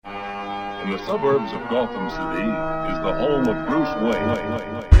in the suburbs of Gotham City is the home of Bruce Wayne.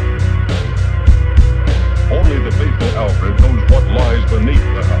 Only the faithful Alfred knows what lies beneath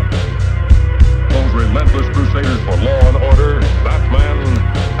the house. Those relentless crusaders for law and order, Batman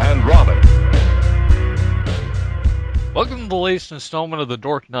and Robin. Welcome to the latest installment of The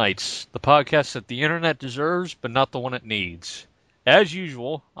Dork Knights, the podcast that the internet deserves, but not the one it needs. As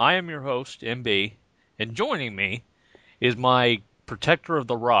usual, I am your host, MB, and joining me is my protector of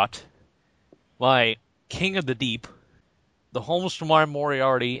the rot, my king of the deep, the Holmes to my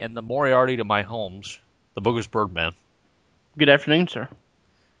Moriarty, and the Moriarty to my Holmes, the Bogus Birdman. Good afternoon, sir.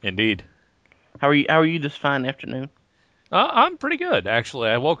 Indeed. How are you this fine afternoon? I'm pretty good, actually.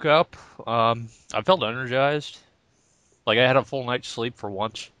 I woke up, I felt energized, like I had a full night's sleep for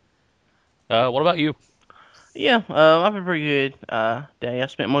once. What about you? Yeah, I've been pretty good day. I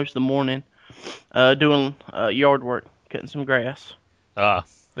spent most of the morning doing yard work, cutting some grass. I've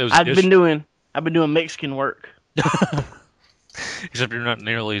been doing Mexican work. Except you're not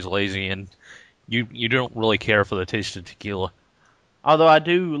nearly as lazy, and you don't really care for the taste of tequila. Although I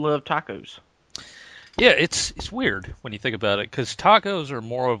do love tacos. Yeah, it's weird when you think about it, because tacos are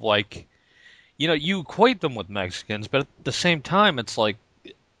more of like, you equate them with Mexicans, but at the same time, it's like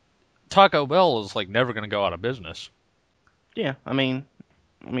Taco Bell is like never going to go out of business. Yeah, I mean,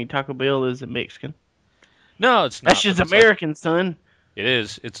 Taco Bell isn't Mexican. No, it's not. That's just American, son. It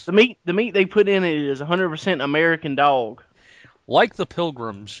is. It's the meat they put in it is 100% American dog. Like the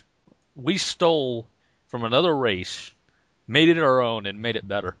Pilgrims, we stole from another race, made it our own, and made it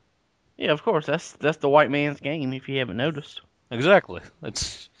better. Yeah, of course. That's the white man's game, if you haven't noticed. Exactly.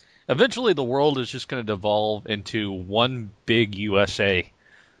 Eventually the world is just going to devolve into one big USA,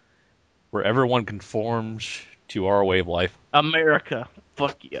 where everyone conforms to our way of life. America,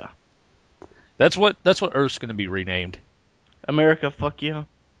 fuck yeah. That's what Earth's going to be renamed. America, fuck yeah.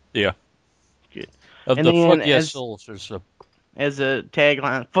 Yeah. Good. Of and the then fuck yes souls, as a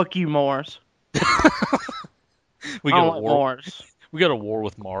tagline, fuck you, Mars. We I don't like Mars. We got a war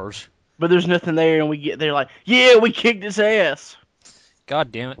with Mars. But there's nothing there, and we get there like, yeah, we kicked its ass.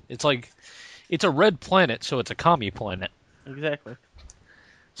 God damn it! It's like, it's a red planet, so it's a commie planet. Exactly.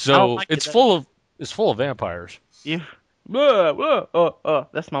 So it's full of vampires. Yeah.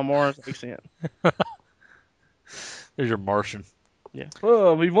 That's my Mars accent. There's your Martian. Yeah.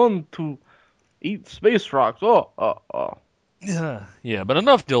 We want to eat space rocks. Yeah, but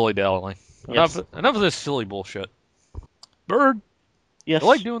enough dilly-dallying. Yes. Enough of this silly bullshit. Bird, yes. I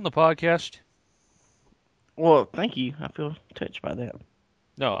like doing the podcast. Well, thank you. I feel touched by that.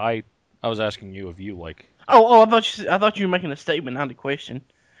 No, I was asking you if you like. Oh, I thought you were making a statement, not a question.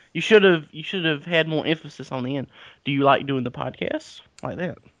 You should have had more emphasis on the end. Do you like doing the podcast like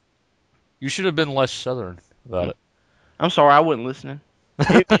that? You should have been less southern about it. I'm sorry, I wasn't listening.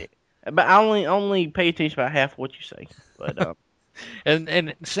 But I only pay attention about half of what you say. But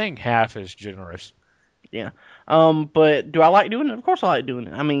and saying half is generous. Yeah. But do I like doing it? Of course I like doing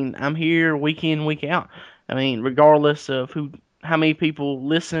it. I mean, I'm here week in, week out. I mean, regardless of how many people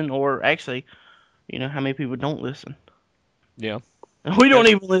listen, or actually, how many people don't listen. Yeah. We don't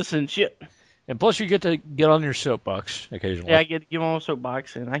even listen, shit. And plus you get to get on your soapbox occasionally. Yeah, I get to get on a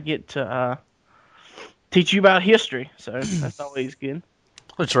soapbox, and I get to teach you about history, so that's always good.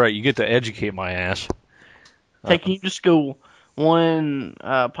 That's right, you get to educate my ass. Taking you to school, one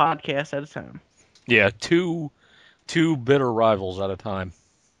podcast at a time. Yeah, two bitter rivals at a time,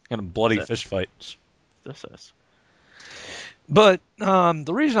 and bloody fist fights. That's us. But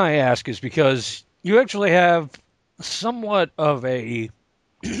the reason I ask is because you actually have somewhat of a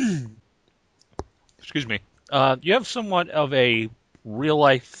excuse me. You have somewhat of a real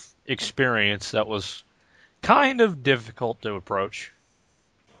life experience that was kind of difficult to approach.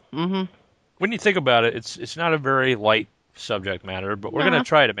 Mm-hmm. When you think about it, it's not a very light subject matter, but we're going to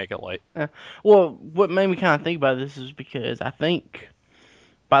try to make it light. Well, what made me kind of think about this is because I think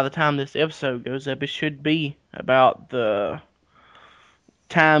by the time this episode goes up, it should be about the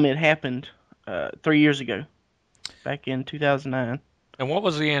time it happened 3 years ago, back in 2009. And what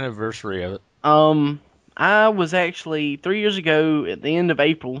was the anniversary of it? I was actually 3 years ago at the end of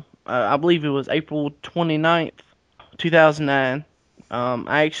April. I believe it was April 29th, 2009.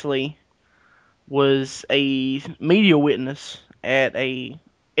 I actually was a media witness at a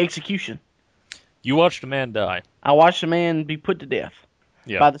execution. You watched a man die. I watched a man be put to death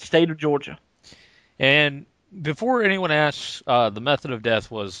by the state of Georgia. And before anyone asks, the method of death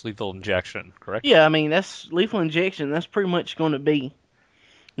was lethal injection, correct? Yeah, I mean, that's lethal injection. That's pretty much going to be,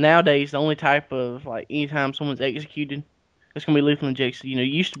 nowadays, the only type of, like, anytime someone's executed, it's going to be lethal injection. It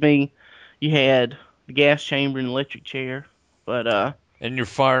used to be you had the gas chamber and electric chair, but And your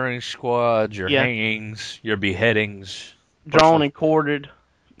firing squads, your Yeah. hangings, your beheadings. Drawn and quartered.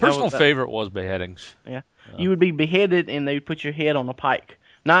 Personal favorite was beheadings. Yeah. You would be beheaded, and they would put your head on a pike.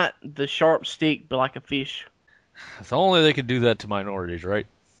 Not the sharp stick, but like a fish. If only they could do that to minorities, right?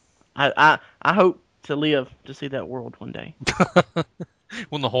 I hope to live to see that world one day.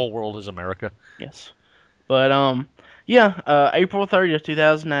 When the whole world is America. Yes. But, April 30th,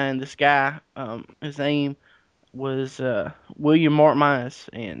 2009, this guy, his name was William Mark Mize,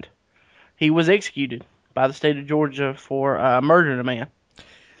 and he was executed by the state of Georgia for murdering a man.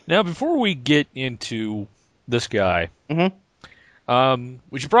 Now, before we get into this guy, Mhm.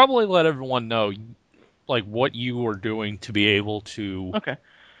 We should probably let everyone know, like, what you were doing to be able to, Okay.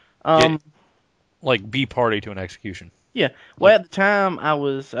 be party to an execution. Yeah. Well, at the time, I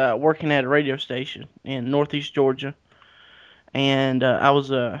was working at a radio station in Northeast Georgia, and I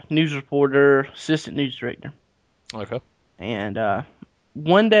was a news reporter, assistant news director. Okay. And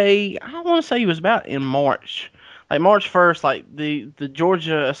one day, I want to say it was about in March, like March 1st, like the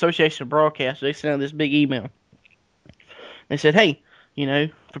Georgia Association of Broadcasters, they sent out this big email. They said, hey,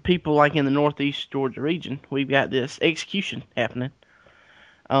 for people like in the Northeast Georgia region, we've got this execution happening.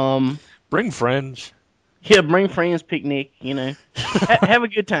 Bring friends. Yeah, bring friends, picnic, have a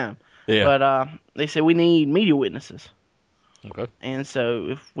good time. Yeah. But they said we need media witnesses. Okay. And so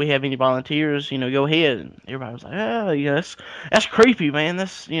if we have any volunteers, go ahead. And everybody was like, oh, that's creepy, man.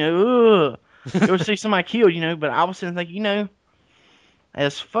 That's, ugh. You ever see somebody killed, but I was sitting thinking,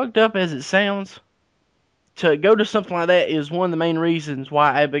 as fucked up as it sounds, to go to something like that is one of the main reasons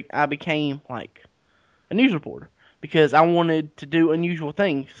why I became, like, a news reporter. Because I wanted to do unusual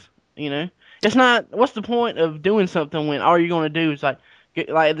things, It's not, what's the point of doing something when all you're going to do is, like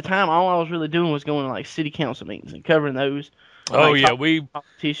at the time, all I was really doing was going to, like, city council meetings and covering those. Oh, like, yeah,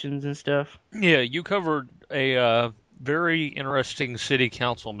 politicians and stuff. Yeah, you covered a very interesting city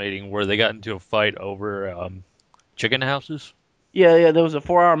council meeting where they got into a fight over chicken houses. Yeah, there was a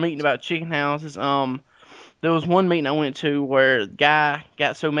 4-hour meeting about chicken houses. There was one meeting I went to where the guy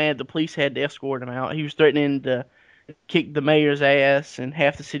got so mad the police had to escort him out. He was threatening to kick the mayor's ass and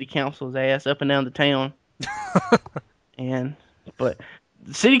half the city council's ass up and down the town. But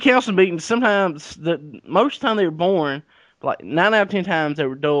the city council meetings, sometimes, most of the time they were boring. Like 9 out of 10 times they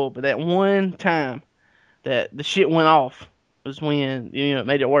were dull, but that one time that the shit went off was when it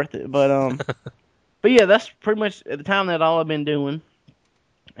made it worth it. But but yeah, that's pretty much at the time that all I've been doing.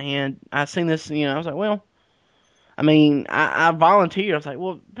 And I seen this, I was like, well, I mean, I volunteered. I was like,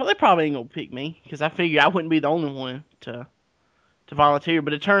 well, they probably ain't gonna pick me because I figured I wouldn't be the only one to volunteer.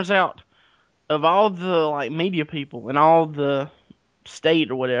 But it turns out, of all the like media people and all the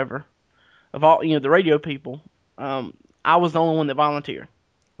state or whatever, of all the radio people, I was the only one that volunteered.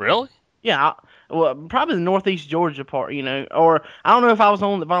 Really? Yeah, probably the Northeast Georgia part, or I don't know if I was the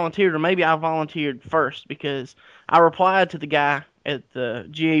one that volunteered, or maybe I volunteered first because I replied to the guy at the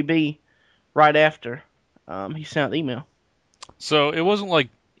GAB right after he sent out the email. So it wasn't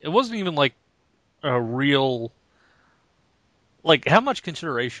even like a real, like, how much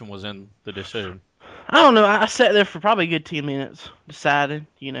consideration was in the decision? I don't know. I sat there for probably a good 10 minutes deciding,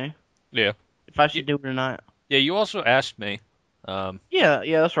 Yeah. if I should do it or not. Yeah, you also asked me. Yeah,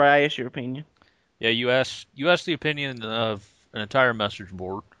 that's right. I asked your opinion. Yeah, you asked the opinion of an entire message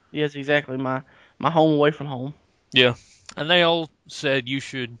board. Yes, exactly. My home away from home. Yeah, and they all said you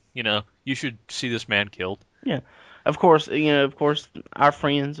should see this man killed. Yeah, of course. Our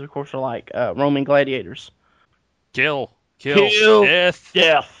friends, of course, are like Roman gladiators. Kill,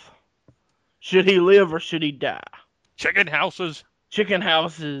 death. Should he live or should he die? Chicken houses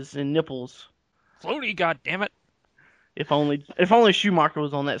and nipples. Floaty, goddammit. If only Schumacher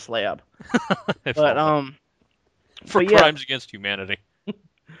was on that slab. For crimes against humanity.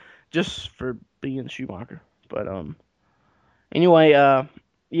 Just for being Schumacher. But anyway,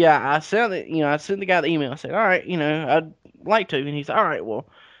 I sent the guy the email. I said, all right, I'd like to, and he said, all right, well,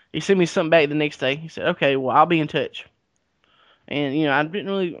 he sent me something back the next day. He said, okay, well, I'll be in touch. And I didn't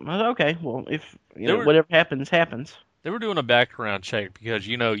really. I was okay. Well, if whatever happens. They were doing a background check because,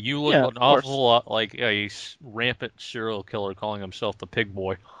 you look an awful lot like a rampant serial killer calling himself the Pig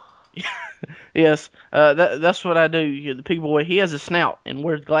Boy. Yes, that's what I do. The Pig Boy, he has a snout and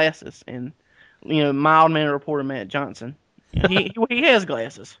wears glasses. And, mild mannered reporter Matt Johnson, he has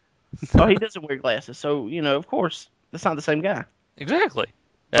glasses. Oh, he doesn't wear glasses. So, of course, that's not the same guy. Exactly.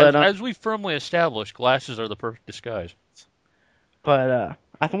 But, as we firmly established, glasses are the perfect disguise. But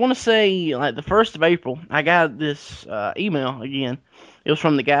I want to say, like, the 1st of April, I got this email again. It was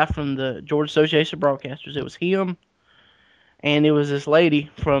from the guy from the Georgia Association of Broadcasters. It was him, and it was this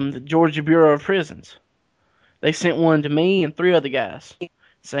lady from the Georgia Bureau of Prisons. they sent one to me and 3 other guys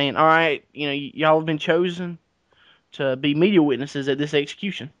saying, all right, y'all have been chosen to be media witnesses at this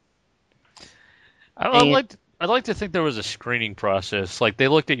execution. And I'd like to think there was a screening process. Like they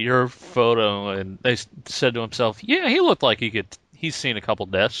looked at your photo and they said to himself, "Yeah, he looked like he's seen a couple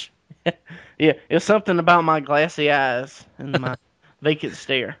deaths." yeah, it's something about my glassy eyes and my vacant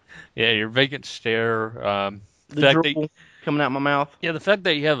stare. Yeah, your vacant stare. The drool coming out my mouth. Yeah, the fact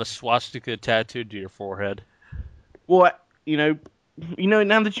that you have a swastika tattooed to your forehead. Well, now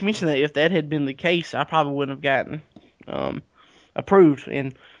that you mention that, if that had been the case, I probably wouldn't have gotten approved,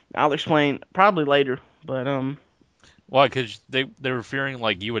 and I'll explain probably later. But why? Because they were fearing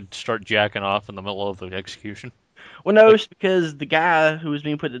like you would start jacking off in the middle of the execution. Well, no, it's because the guy who was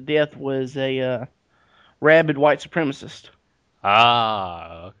being put to death was a rabid white supremacist.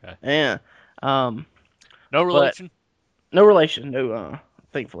 Ah, okay. Yeah. No relation. No relation. No,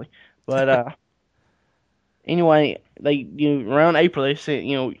 thankfully. But anyway, they around April they said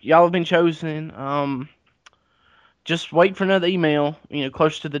y'all have been chosen. Just wait for another email,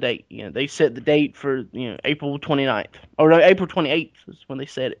 close to the date. They set the date for, April 29th. Or no, April 28th is when they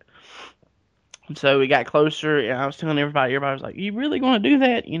said it. And so it got closer, and I was telling everybody was like, you really going to do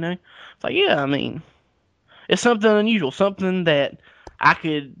that? It's like, yeah, I mean, it's something unusual, something that I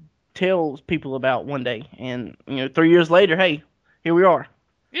could tell people about one day. And, 3 years later, hey, here we are.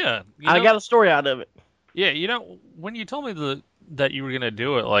 Yeah. I got a story out of it. Yeah, when you told me that you were going to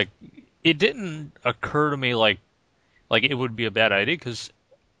do it, like, it didn't occur to me like it would be a bad idea, because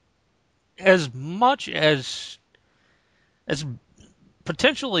as much as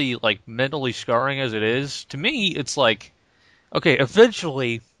potentially like mentally scarring as it is, to me it's like, okay,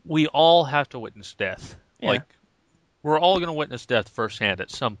 eventually we all have to witness death. Yeah. Like we're all going to witness death firsthand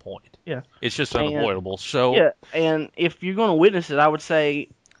at some point. Yeah. It's just unavoidable. So yeah, and if you're going to witness it, I would say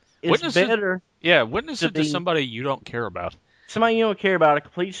it's better. Yeah, witness it to somebody you don't care about. Somebody you don't care about, a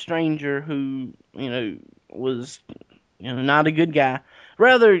complete stranger who, was not a good guy.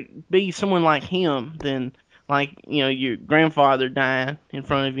 Rather be someone like him than like, your grandfather dying in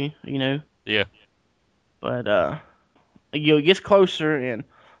front of you, Yeah. But it gets closer, and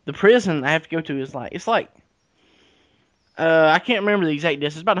the prison I have to go to is like, I can't remember the exact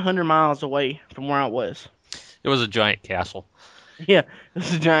distance. It's about 100 miles away from where I was. It was a giant castle. Yeah, this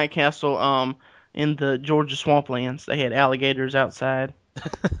is a giant castle. In the Georgia swamplands, they had alligators outside.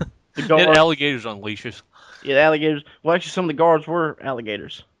 The guards, had alligators on leashes. Yeah, the alligators. Well, actually, some of the guards were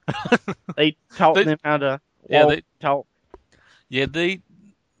alligators. They taught them how to talk. Yeah,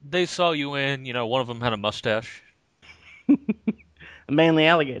 they saw you in. One of them had a mustache. Manly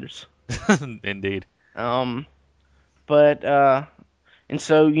alligators. Indeed. But and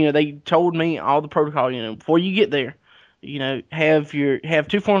so they told me all the protocol. Before you get there, have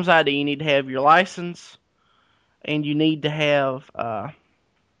 2 forms of ID. You need to have your license, and you need to have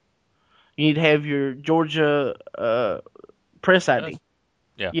your Georgia press ID.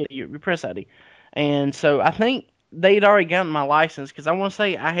 Yeah. Yeah, your press ID. And so I think they'd already gotten my license, because I want to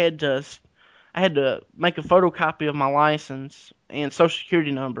say I had to make a photocopy of my license and social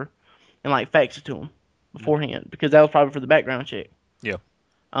security number and like fax it to them beforehand, because that was probably for the background check. Yeah.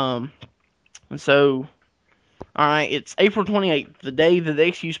 And so, all right, it's April 28th, the day that the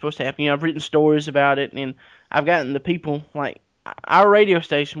execution's supposed to happen. I've written stories about it, and I've gotten the people, like, our radio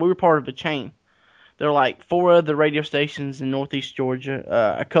station, we were part of a chain. There were like 4 other radio stations in Northeast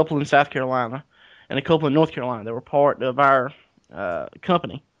Georgia, a couple in South Carolina, and a couple in North Carolina that were part of our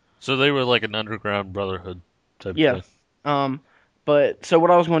company. So they were like an underground brotherhood type of thing. But so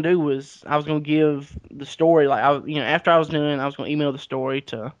what I was going to do was I was going to give the story, like after I was done, I was going to email the story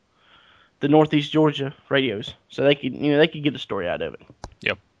to the Northeast Georgia radios, so they could get the story out of it.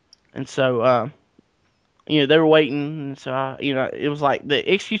 Yep. And so they were waiting, and so it was like the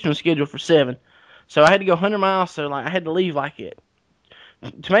execution was scheduled for 7, so I had to go 100 miles. So like I had to leave like it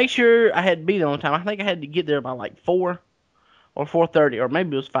to make sure I had to be there on time. I think I had to get there by like 4 or 4:30, or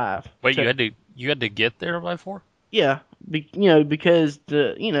maybe it was 5. Wait, so, you had to get there by 4? Yeah, because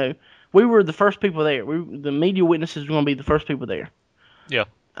we were the first people there. The media witnesses were going to be the first people there. Yeah.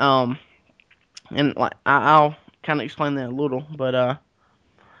 And like I'll kind of explain that a little, but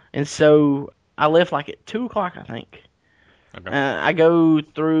and so I left like at 2:00, I think. Okay. I go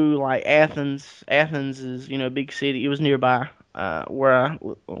through like Athens. Athens is a big city. It was nearby where I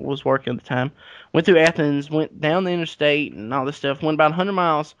was working at the time. Went through Athens, went down the interstate and all this stuff. Went about 100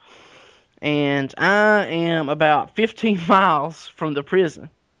 miles, and I am about 15 miles from the prison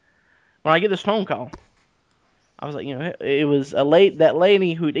when I get this phone call. I was like, it was that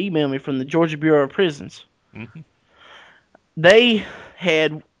lady who had emailed me from the Georgia Bureau of Prisons. Mm-hmm. They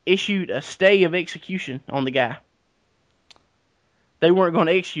had issued a stay of execution on the guy. They weren't going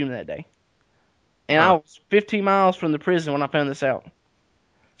to execute him that day. And I was 15 miles from the prison when I found this out.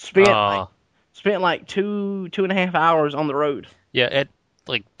 Spent like 2.5 hours on the road. Yeah, at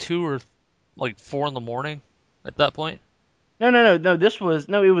like 2 or like 4 in the morning at that point? No. It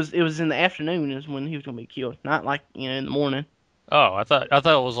was in the afternoon is when he was going to be killed. Not like, in the morning. Oh, I thought it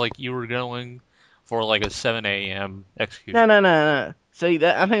was like you were going for like a 7 a.m. execution. No. See,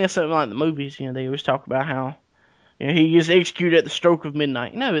 I think that's something like the movies. They always talk about how he gets executed at the stroke of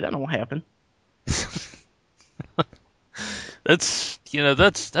midnight. No, that don't happen. That's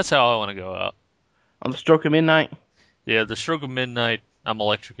how I want to go out. On the stroke of midnight? Yeah, the stroke of midnight, I'm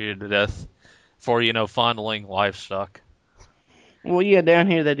electrocuted to death for, fondling livestock. Well, yeah, down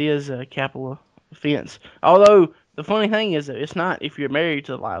here that is a capital offense. Although, the funny thing is that it's not if you're married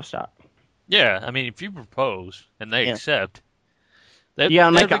to the livestock. Yeah, I mean, if you propose and they accept, you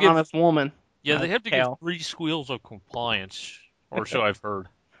gotta make an honest woman. Yeah, they have to give 3 squeals of compliance, or so I've heard.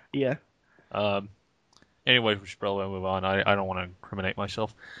 Yeah. Anyway, we should probably move on. I don't want to incriminate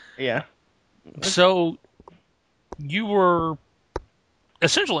myself. Yeah. So, you were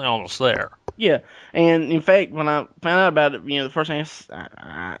essentially almost there. Yeah, and in fact, when I found out about it, the first thing,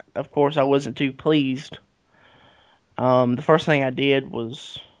 of course, I wasn't too pleased. The first thing I did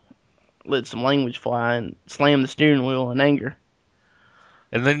was let some language fly and slam the steering wheel in anger.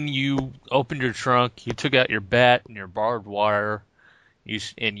 And then you opened your trunk, you took out your bat and your barbed wire,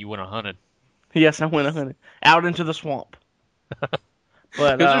 and you went hunting. Yes, I went hunting out into the swamp. But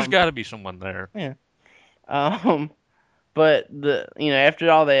because there's got to be someone there. Yeah. But after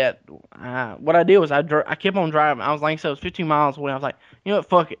all that, what I did was I kept on driving. I was like, so it was 15 miles away. I was like, you know what,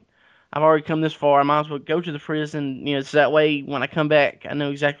 fuck it. I've already come this far. I might as well go to the prison. So that way when I come back, I know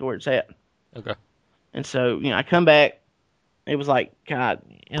exactly where it's at. Okay. And so I come back. It was like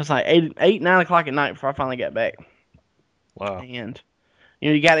 8, 9 o'clock at night before I finally got back. Wow. And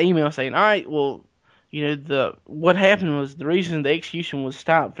you got an email saying, all right, well, what happened was the reason the execution was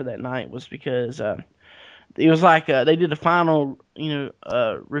stopped for that night was because it was like they did a final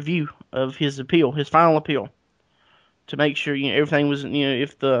review of his final appeal, to make sure everything was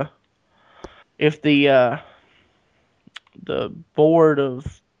if the board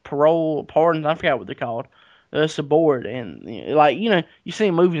of pardons, I forgot what they're called. It's a board, and you see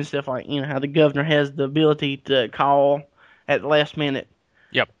in movies and stuff like how the governor has the ability to call at the last minute.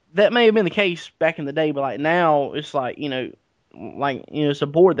 Yep. That may have been the case back in the day, but like now it's like it's a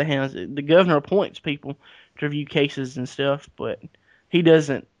board that has it. The governor appoints people to review cases and stuff, but he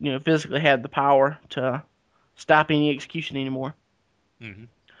doesn't physically have the power to stop any execution anymore. Mm-hmm.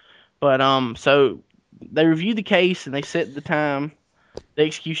 But so they reviewed the case and they set the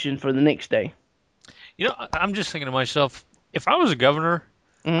execution for the next day. I'm just thinking to myself, if I was a governor,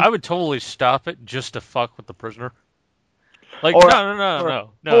 Mm-hmm. I would totally stop it just to fuck with the prisoner. Like,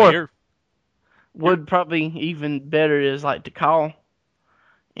 no. Would probably even better is like to call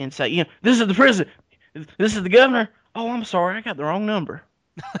and say, this is the prison. This is the governor. Oh, I'm sorry, I got the wrong number.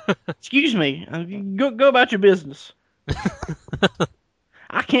 Excuse me. Go about your business.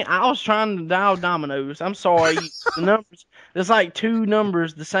 I can't. I was trying to dial Domino's. I'm sorry. The numbers. There's like 2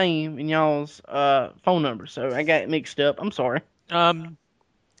 numbers the same in y'all's phone number, so I got it mixed up. I'm sorry.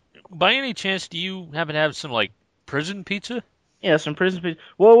 By any chance, do you happen to have some like prison pizza? Yeah, some prison pizza.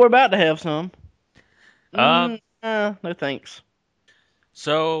 Well, we're about to have some. No thanks.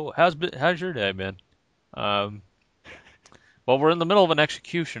 So how's your day been? Well, we're in the middle of an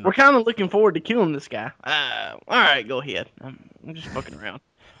execution. We're kind of looking forward to killing this guy. All right, go ahead. I'm just fucking around.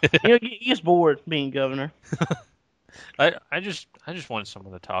 He gets bored being governor. I just wanted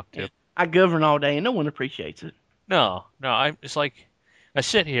someone to talk to. I govern all day, and no one appreciates it. No. It's like I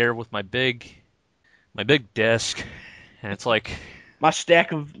sit here with my big desk, and it's like my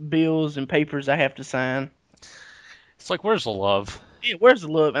stack of bills and papers I have to sign. It's like, where's the love? Yeah, where's the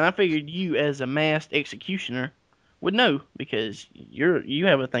love? And I figured you, as a masked executioner, would know, because you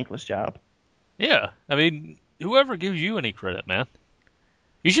have a thankless job. Yeah, I mean, whoever gives you any credit, man,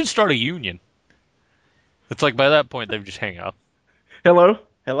 you should start a union. It's like by that point they've just hang up. Hello.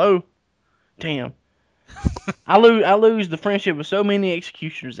 Damn. I lose the friendship of so many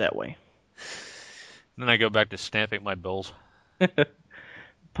executioners that way. Then I go back to stamping my bills.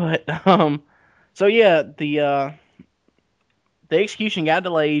 But so yeah, the execution got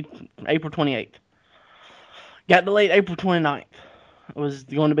delayed April 28th. Got delayed April 29th. It was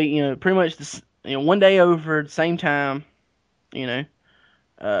going to be, pretty much one day over, the same time.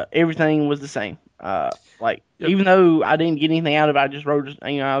 Everything was the same. Even though I didn't get anything out of it, I just wrote,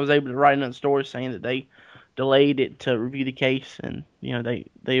 I was able to write another story saying that they delayed it to review the case, and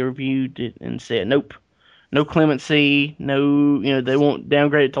they reviewed it and said nope, no clemency, no, they won't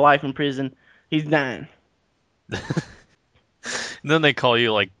downgrade it to life in prison. He's dying. And then they call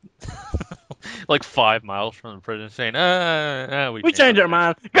you like 5 miles from the prison saying, we changed our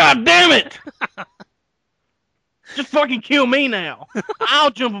mind. God damn it! Just fucking kill me now.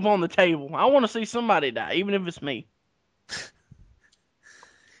 I'll jump up on the table. I want to see somebody die, even if it's me.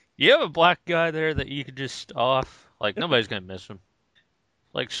 You have a black guy there that you could just off. Like, nobody's going to miss him.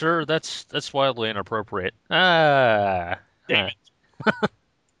 Like, sir, that's wildly inappropriate. Damn it.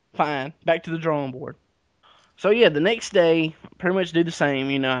 Fine. Back to the drawing board. So, yeah, the next day, pretty much do the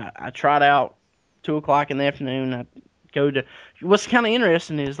same. I tried out 2 o'clock in the afternoon. I go to... What's kind of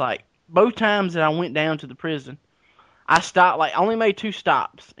interesting is, like, both times that I went down to the prison, I stopped, like, I only made 2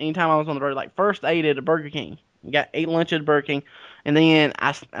 stops anytime I was on the road. Like, first, I ate at a Burger King. Ate lunch at a Burger King. And then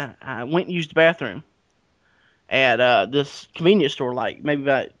I went and used the bathroom at this convenience store, like, maybe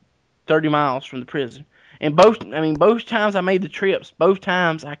about 30 miles from the prison. And both times I made the trips, both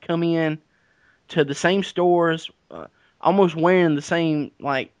times I come in to the same stores, almost wearing the same,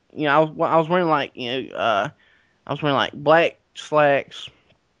 like, I was wearing like, I was wearing like black slacks,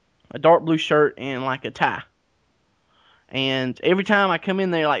 a dark blue shirt, and like a tie. And every time I come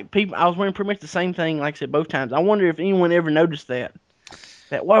in there, like, I was wearing pretty much the same thing, like I said, both times. I wonder if anyone ever noticed that,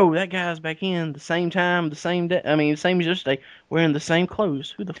 whoa, that guy's back in the same time, the same day, same as yesterday, wearing the same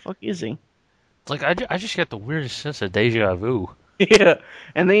clothes. Who the fuck is he? Like, I just got the weirdest sense of deja vu. Yeah,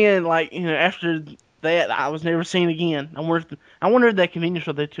 and then, like, after that, I was never seen again. I wonder if that convenience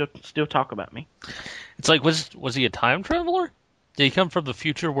store, they still talk about me. It's like, was he a time traveler? Did he come from the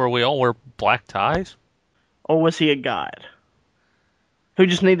future where we all wear black ties? Or was he a god who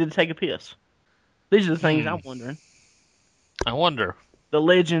just needed to take a piss? These are the things I'm wondering. I wonder. The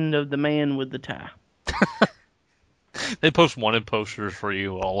legend of the man with the tie. They post wanted posters for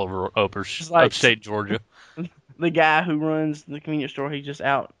you all over like, upstate Georgia. The guy who runs the convenience store, he's just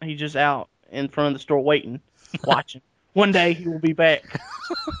out in front of the store waiting, watching. One day he will be back.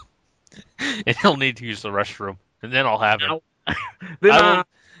 And he'll need to use the restroom. And then I'll have him.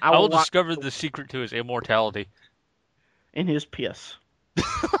 I will discover the secret to his immortality. In his piss.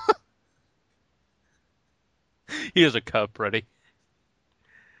 He has a cup ready.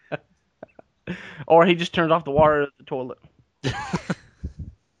 Or he just turns off the water at the toilet.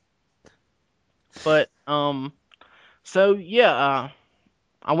 But, so, yeah,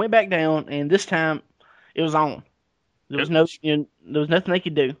 I went back down, and this time, it was on. There was there was nothing they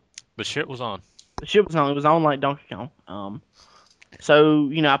could do. The shit was on. The shit was on. It was on like Donkey Kong. So,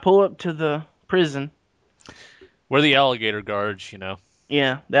 I pull up to the prison. We're the alligator guards,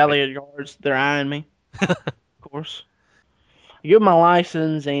 Yeah, the alligator guards, they're eyeing me. Of course. I give my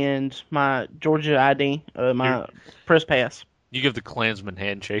license and my Georgia ID, my press pass. You give the Klansman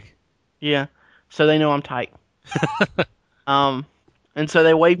handshake. Yeah, so they know I'm tight. And so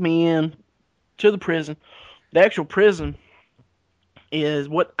they wave me in to the prison. The actual prison is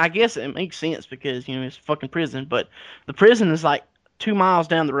what, I guess it makes sense because, it's fucking prison, but the prison is like 2 miles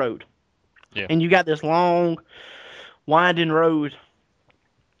down the road. Yeah. And you got this long, winding road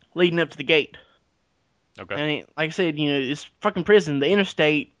leading up to the gate. Okay. And like I said, it's fucking prison. The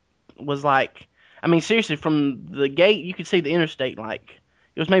interstate was like, seriously, from the gate, you could see the interstate, like,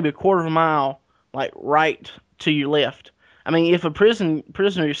 it was maybe a quarter of a mile, like, right to your left. If a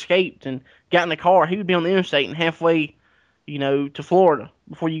prisoner escaped and got in the car, he would be on the interstate and halfway, to Florida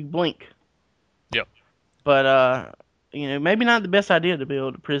before you blink. Yep. But, maybe not the best idea to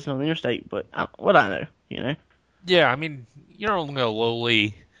build a prison on the interstate, but what I know, Yeah, you're only a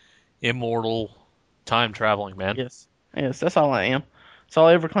lowly, immortal, time-traveling man. Yes, that's all I am. That's all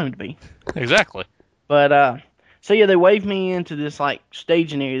I ever claimed to be. Exactly. But, so yeah, they waved me into this, like,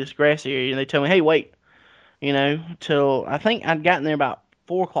 staging area, this grass area, and they told me, hey, wait, till, I think I'd gotten there about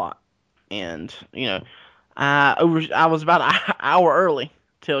 4 o'clock, and, I was about an hour early,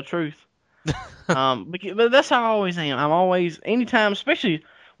 to tell the truth. But that's how I always am. I'm always, anytime, especially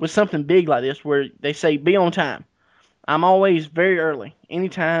with something big like this, where they say, be on time. I'm always very early.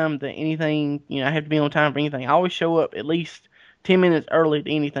 Anytime that anything, I have to be on time for anything, I always show up at least 10 minutes early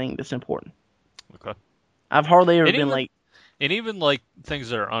to anything that's important. Okay. I've hardly ever been late. And even, like, things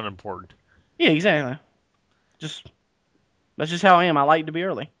that are unimportant. Yeah, exactly. That's just how I am. I like to be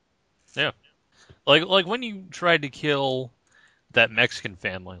early. Yeah. Like when you tried to kill that Mexican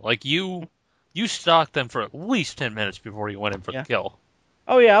family, like, you stalked them for at least 10 minutes before you went in for the kill.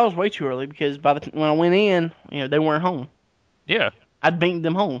 Oh, yeah, I was way too early because when I went in, they weren't home. Yeah. I'd beaten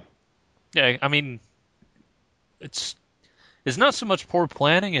them home. Yeah, it's not so much poor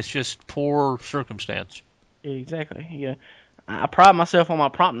planning, it's just poor circumstance. Yeah, exactly. Yeah, I pride myself on my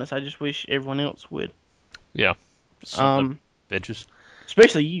promptness. I just wish everyone else would. Yeah. Son of Um, bitches.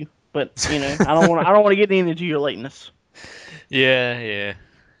 especially you. But I don't want. I don't want to get into your lateness. Yeah.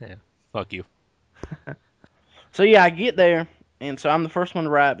 Fuck you. So yeah, I get there, and so I'm the first one to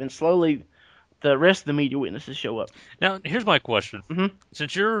arrive, and slowly the rest of the media witnesses show up. Now, here's my question. Mhm.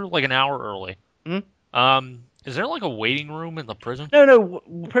 Since you're like an hour early, Mhm. is there like a waiting room in the prison? No.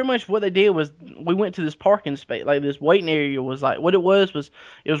 Pretty much what they did was we went to this parking space, like this waiting area was like what it was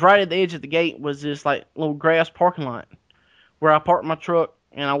it was right at the edge of the gate was this like little grass parking lot where I parked my truck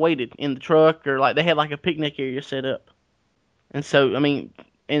and I waited in the truck or like they had like a picnic area set up. And so I mean,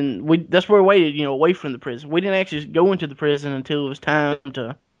 and we that's where we waited, away from the prison. We didn't actually go into the prison until it was time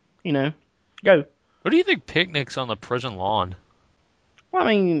to, go. What do you think picnics on the prison lawn? Well, I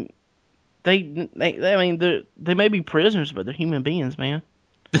mean, I mean, they may be prisoners, but they're human beings, man.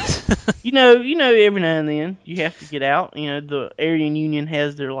 Every now and then you have to get out. The Aryan Union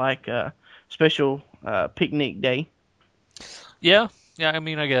has their like special picnic day. Yeah. I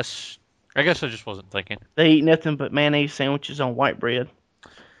mean, I guess I just wasn't thinking. They eat nothing but mayonnaise sandwiches on white bread.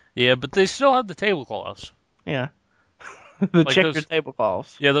 Yeah, but they still have the tablecloths. Yeah, the Like checkered those-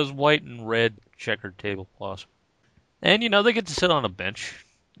 tablecloths. Yeah, those white and red checkered tablecloths. And they get to sit on a bench.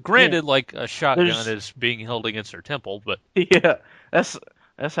 Granted, like a shotgun is being held against their temple, but Yeah, that's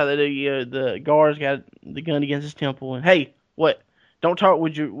how they do. The guards got the gun against his temple, and hey, what? Don't talk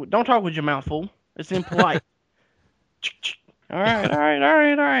with your mouth full. It's impolite. All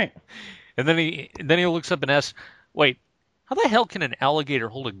right. and then he looks up and asks, "Wait, how the hell can an alligator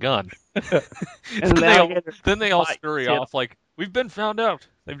hold a gun?" And then they all fight, scurry yeah. off like, "We've been found out."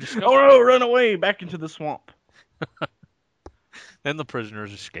 They've discovered. Oh no! Run away back into the swamp. Then the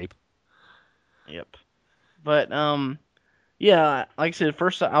prisoners escape. Yep. But yeah, like I said,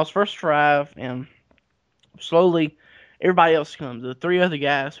 I was first to arrive, and slowly everybody else comes. The three other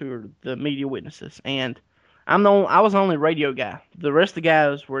guys who are the media witnesses, and I was the only radio guy. The rest of the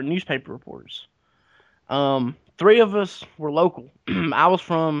guys were newspaper reporters. Three of us were local. I was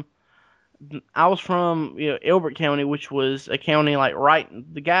from Elbert County, which was a county like right.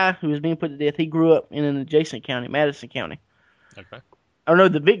 The guy who was being put to death, he grew up in an adjacent county, Madison County. Okay. Oh no,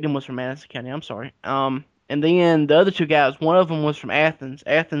 the victim was from Madison County. I'm sorry. And then the other two guys, one of them was from Athens.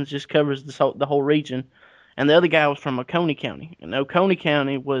 Athens just covers the whole region, and the other guy was from Oconee County. And Oconee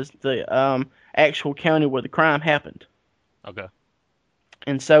County was the actual county where the crime happened. Okay.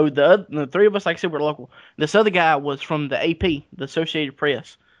 And so the three of us, like I said, were local. This other guy was from the AP, the Associated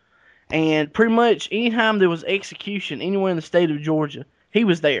Press, and pretty much anytime there was execution anywhere in the state of Georgia, he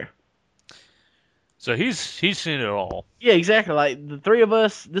was there. So he's seen it all. Yeah, exactly. Like the three of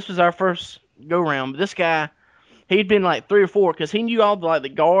us, this was our first go round. But this guy, he'd been like 3 or 4 because he knew all the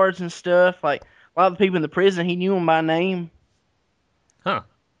guards and stuff. Like a lot of the people in the prison, he knew them by name. Huh.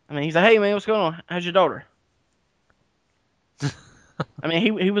 I mean, he's like, "Hey man, what's going on? How's your daughter?" I mean,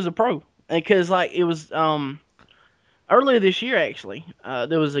 he was a pro because it was earlier this year actually.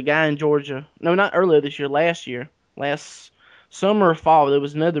 There was a guy in Georgia. No, not earlier this year. Last summer or fall, there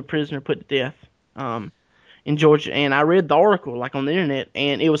was another prisoner put to death. In Georgia, and I read the article on the internet,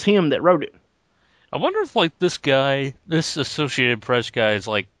 and it was him that wrote it. I wonder if this guy, this Associated Press guy, is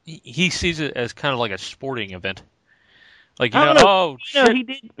he sees it as kind of like a sporting event. Like I don't know. oh shit,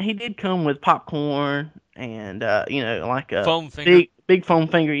 He did come with popcorn and like a foam finger. big foam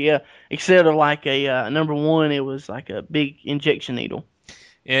finger, yeah. Instead of like a number one, it was like a big injection needle.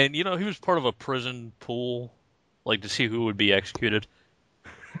 And he was part of a prison pool, to see who would be executed.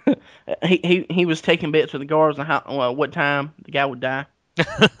 He was taking bets with the guards on what time the guy would die.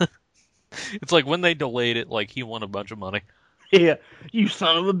 It's like when they delayed it, he won a bunch of money. Yeah, you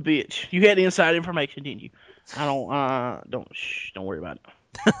son of a bitch! You had inside information, didn't you? I don't worry about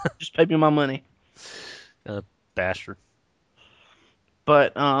it. Just pay me my money. Bastard.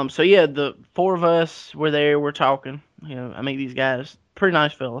 But so yeah, the 4 of us were there. We're talking. I meet these guys, pretty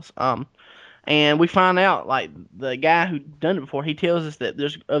nice fellas. And we find out, the guy who done it before, he tells us that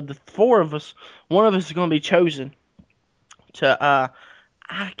there's of the 4 of us, one of us is going to be chosen to,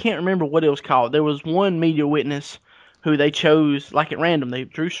 I can't remember what it was called. There was one media witness who they chose, at random. They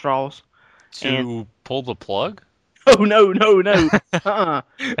drew straws. To pull the plug? Oh, no. That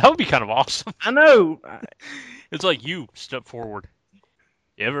would be kind of awesome. I know. It's like you step forward.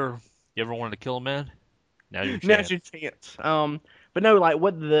 You ever wanted to kill a man? Now's your chance. Now's your chance. But no,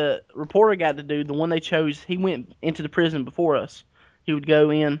 what the reporter got to do, the one they chose, he went into the prison before us. He would go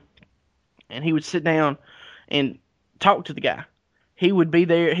in, and he would sit down and talk to the guy. He would be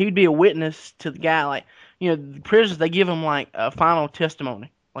there. He'd be a witness to the guy. The prisoners, they give him, a final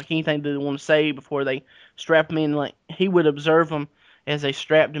testimony. like anything they want to say before they strap them in. Like he would observe them as they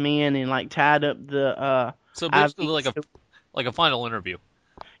strapped them in and like tied up the So basically, IVs. like a final interview.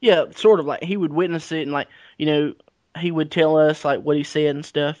 Yeah, sort of like he would witness it and like he would tell us like what he said and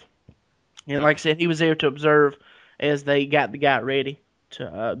stuff. And like I said, he was there to observe as they got the guy ready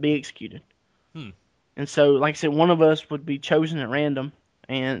to be executed. Hmm. And so, like I said, one of us would be chosen at random,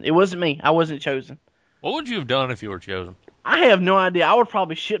 and it wasn't me. I wasn't chosen. What would you have done if you were chosen? I have no idea. I would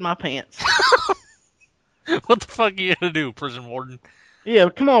probably shit my pants. What the fuck are you gonna do, prison warden? Yeah,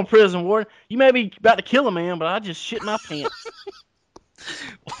 come on, prison warden. You may be about to kill a man, but I just shit my pants.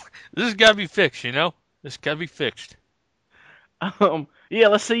 This has got to be fixed, you know? This has got to be fixed. Yeah,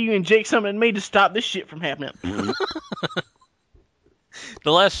 let's see you inject something in me to stop this shit from happening.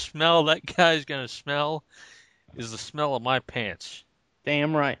 The last smell that guy's gonna smell is the smell of my pants.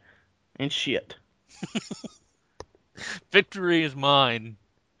 Damn right. And shit. Victory is mine.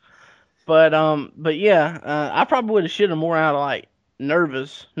 But yeah, I probably would have shit him more out of like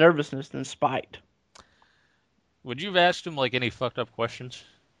nervousness than spite. Would you have asked him like any fucked up questions?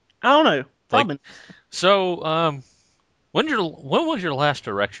 I don't know. Probably. So, when was your last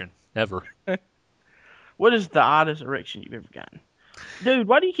erection ever? What is the oddest erection you've ever gotten? Dude,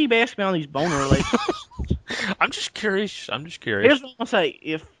 why do you keep asking me all these boner related? I'm just curious. Here's what I'm gonna say.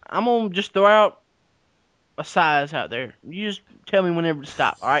 If I'm gonna just throw out a size out there, you just tell me whenever to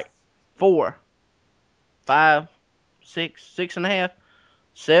stop. All right, 4, 5, 6, 6.5,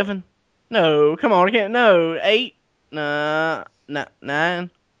 7. No, come on, I can't. No, 8. Nah,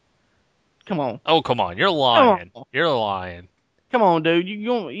 9. Come on. Oh, come on. You're lying. Come on. You're lying. Come on, dude.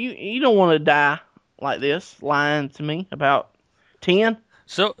 You don't want to die like this, lying to me about 10.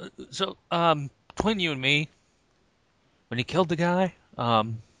 So, between you and me, when you killed the guy,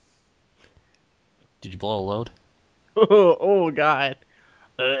 did you blow a load? Oh God.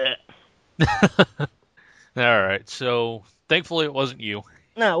 All right. So, thankfully, it wasn't you.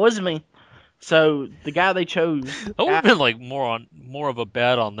 No, it wasn't me. So the guy they chose. That would have been like more of a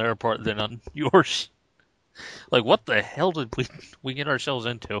bet on their part than on yours. Like, what the hell did we get ourselves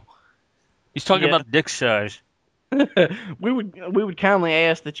into? He's talking about dick size. we would kindly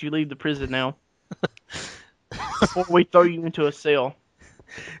ask that you leave the prison now before we throw you into a cell.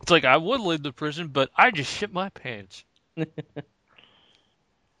 It's like I would leave the prison, but I just shit my pants.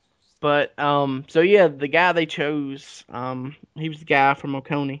 But so yeah, the guy they chose, he was the guy from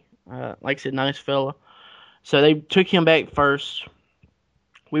Oconee. Like I said, nice fella. So they took him back first.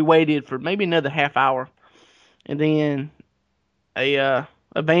 We waited for maybe another half hour, and then a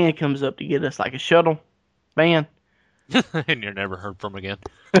van comes up to get us, like a shuttle van. And you're never heard from again.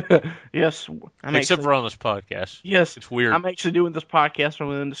 Yes, Except for on this podcast. Yes, it's weird. I'm actually doing this podcast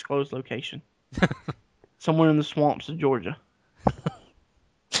from an undisclosed location, somewhere in the swamps of Georgia.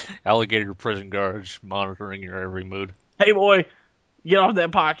 Alligator prison guards monitoring your every mood. Hey boy, get off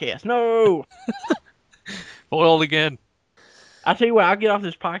that podcast. No. Boiled again. I tell you what, I'll get off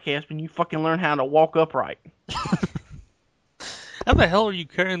this podcast when you fucking learn how to walk upright. How the hell are you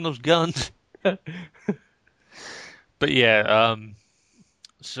carrying those guns? But yeah,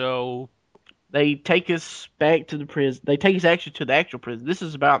 so they take us back to the prison. They take us actually to the actual prison. This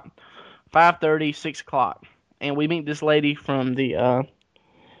is about 5:30, 6 o'clock, and we meet this lady from the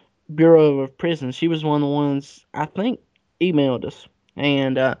Bureau of Prisons. She was one of the ones I think emailed us,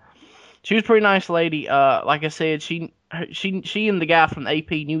 and she was a pretty nice lady. Like I said, she and the guy from the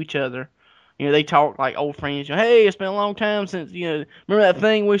AP knew each other. You know, they talked like old friends. You know, hey, it's been a long time since, remember that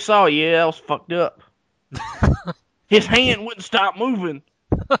thing we saw? Yeah, that was fucked up. His hand wouldn't stop moving.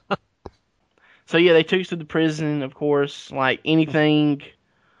 So yeah, they took us to the prison, of course. Like anything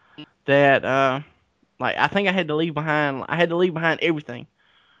that, like I think I had to leave behind. I had to leave behind everything.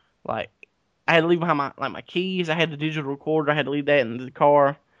 Like I had to leave behind my keys. I had the digital recorder. I had to leave that in the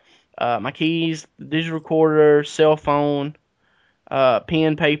car. My keys, the digital recorder, cell phone,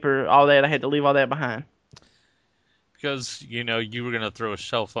 pen, paper, all that. I had to leave all that behind. Because, you were going to throw a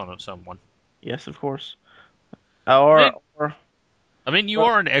cell phone at someone. Yes, of course. You are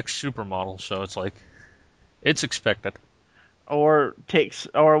an ex-supermodel, so it's like, it's expected. Or text,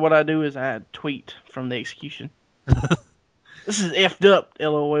 or what I do is I tweet from the execution. This is effed up,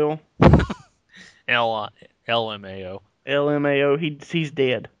 LOL. LMAO. LMAO, he's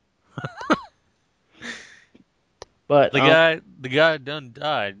dead. But the guy done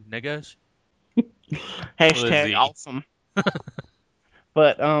died, niggas. Hashtag awesome.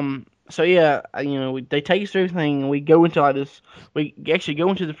 But so yeah, they take us through everything, and we go into like this. We actually go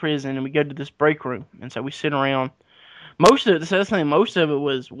into the prison, and we go to this break room, and so we sit around. Most of it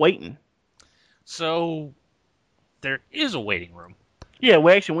was waiting. So there is a waiting room. Yeah,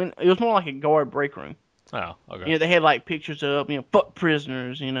 we actually went. It was more like a guard break room. Oh, okay. You know, they had like pictures of fuck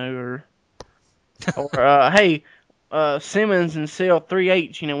prisoners, or hey, Simmons in cell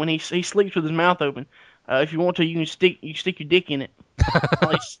 3H. When he sleeps with his mouth open. If you want to, you can stick your dick in it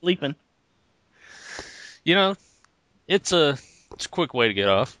while he's sleeping. It's a quick way to get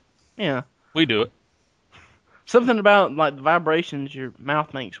off. Yeah. We do it. Something about like the vibrations your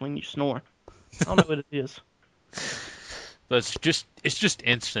mouth makes when you snore. I don't know what it is. But it's just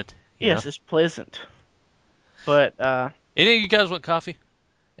instant. Yes, it's pleasant. But any of you guys want coffee?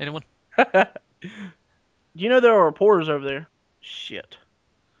 Anyone? you know there are reporters over there. Shit.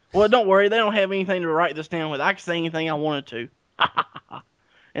 Well, don't worry, they don't have anything to write this down with. I can say anything I wanted to.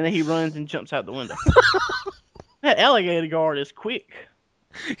 And then he runs and jumps out the window. That alligator guard is quick.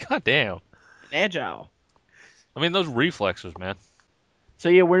 God damn. And agile. I mean, those reflexes, man. So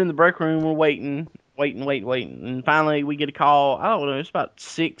yeah, we're in the break room, we're waiting. And finally we get a call. I don't know, it's about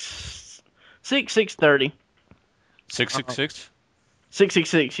 6:30. 666?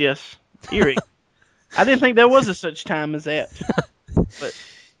 666, yes. Eerie. I didn't think there was a such time as that. But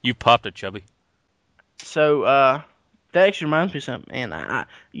You popped it, Chubby. so that actually reminds me of something. And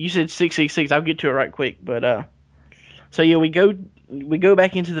you said 666. I'll get to it right quick. But so yeah, we go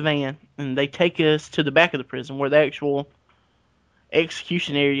back into the van and they take us to the back of the prison where the actual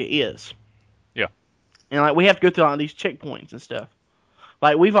execution area is. Yeah. And like we have to go through all these checkpoints and stuff.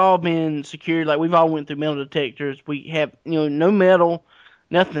 Like we've all been secured. Like we've all went through metal detectors. We have no metal,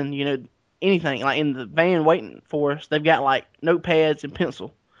 nothing. Anything like in the van waiting for us. They've got like notepads and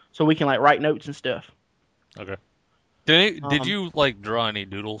pencil, so we can like write notes and stuff. Okay. Did you like draw any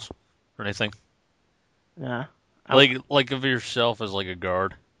doodles or anything? Yeah. Like of yourself as like a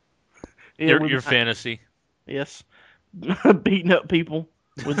guard. Your fantasy. Yes. Beating up people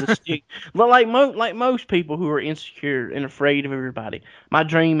with a stick. But like most people who are insecure and afraid of everybody. My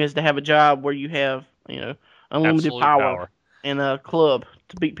dream is to have a job where you have, unlimited Absolute power and a club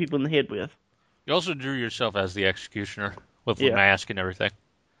to beat people in the head with. You also drew yourself as the executioner with the Yeah. mask and everything.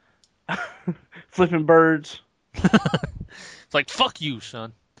 Flipping birds. It's like, fuck you,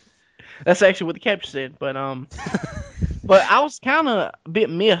 son. That's actually what the capture said, but but I was kind of a bit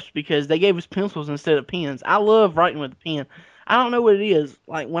miffed because they gave us pencils instead of pens. I love writing with a pen. I don't know what it is.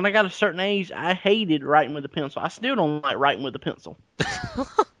 Like when I got a certain age, I hated writing with a pencil. I still don't like writing with a pencil.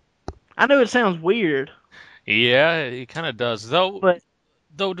 I know it sounds weird. Yeah, it kind of does. But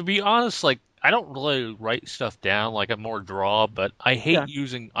Though, to be honest, like, I don't really write stuff down. Like, I more draw, but I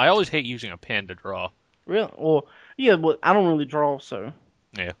always hate using a pen to draw. really, well, yeah, but I don't really draw, so.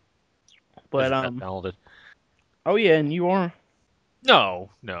 Yeah. But Isn't that talented? oh yeah, and you are. No.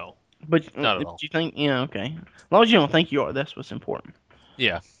 But Not at all. you think? Yeah, okay. As long as you don't think you are, that's what's important.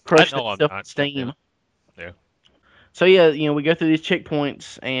 Yeah. Crush I know that I'm not. self-esteem. Yeah. So yeah, we go through these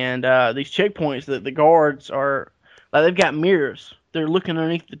checkpoints, and these checkpoints, the guards are like they've got mirrors. They're looking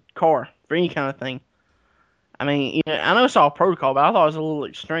underneath the car for any kind of thing. I mean, I know it's all protocol, but I thought it was a little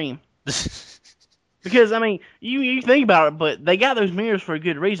extreme. Because I mean, you think about it, but they got those mirrors for a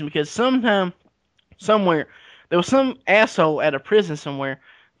good reason. Because somewhere there was some asshole at a prison somewhere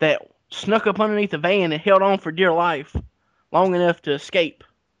that snuck up underneath the van and held on for dear life, long enough to escape.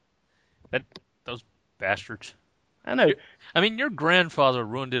 Those bastards. I know. I mean, your grandfather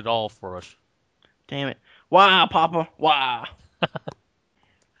ruined it all for us. Damn it. Why, Papa? Why?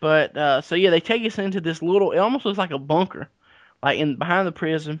 But, so yeah, they take us into this little, it almost looks like a bunker, like behind the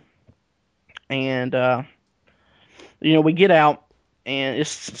prison. And, we get out, and it's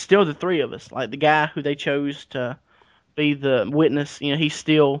still the three of us. Like, the guy who they chose to be the witness, he's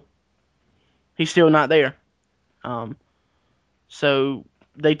still not there. So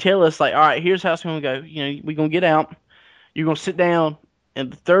they tell us, like, all right, here's how it's going to go. We're going to get out. You're going to sit down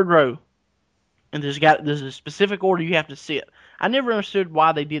in the third row. And there's a specific order you have to sit. I never understood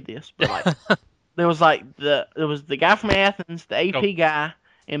why they did this, but like there was the guy from Athens, the AP guy,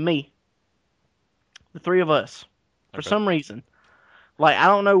 and me. The three of us. For some reason. Like I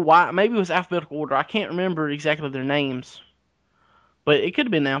don't know why, maybe it was alphabetical order. I can't remember exactly their names. But it could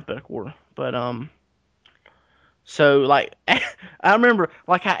have been alphabetical order. But so like I remember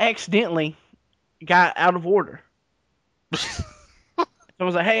like I accidentally got out of order. I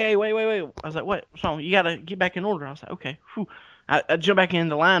was like, hey, wait. I was like, what? What's wrong? You got to get back in order. I was like, okay. Whew. I jumped back in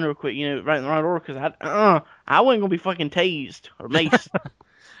the line real quick, right in the right order, because I wasn't going to be fucking tased or maced.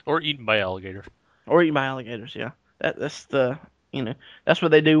 Or eaten by alligators. Or eaten by alligators, yeah. That's that's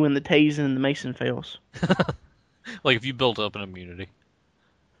what they do when the tasing and the macing fails. Like if you built up an immunity.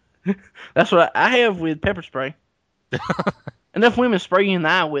 That's what I have with pepper spray. Enough women spray you in the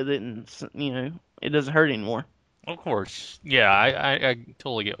eye with it, and, it doesn't hurt anymore. Of course. Yeah, I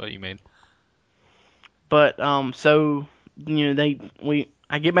totally get what you mean. But so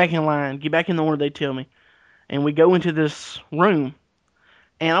I get back in line, get back in the order they tell me, and we go into this room,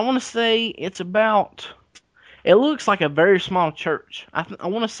 and I want to say it's about. It looks like a very small church. I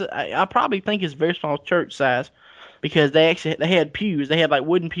want to say I probably think it's very small church size because they had pews. They had like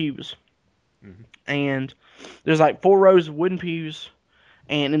wooden pews, Mhm. and there's like 4 rows of wooden pews,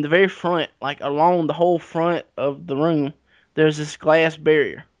 and in the very front, like along the whole front of the room, there's this glass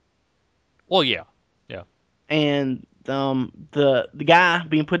barrier, Well, yeah. Yeah. and the guy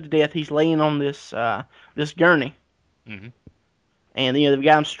being put to death, he's laying on this gurney, hmm and they've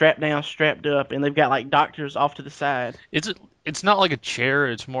got him strapped down, strapped up, and they've got like doctors off to the side. It's not like a chair,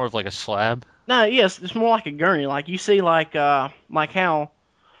 it's more of like a slab. No, yes, it's more like a gurney, like you see, like how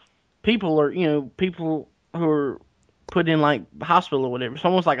people are, people who are put in like the hospital or whatever. It's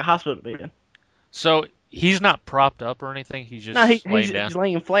almost like a hospital bed. So he's not propped up or anything, he's No, just laying down. he's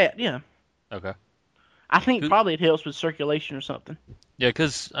laying flat. Yeah, Okay. I think Who- probably it helps with circulation or something. Yeah,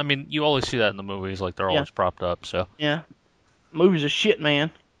 because, I mean, you always see that in the movies, like they're Yeah. always propped up, so. Yeah, movies are shit, man.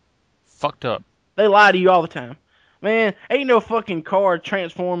 Fucked up. They lie to you all the time. Man, ain't no fucking car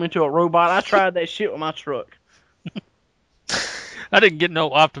transform into a robot. I tried that shit with my truck. I didn't get no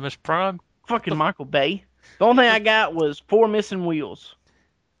Optimus Prime. Fucking Michael Bay. The only thing I got was 4 missing wheels.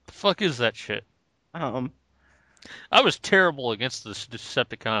 The fuck is that shit? Um, I was terrible against the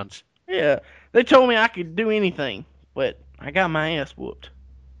Decepticons. yeah, they told me I could do anything, but I got my ass whooped.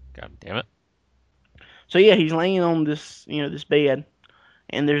 God damn it. So yeah, he's laying on this bed,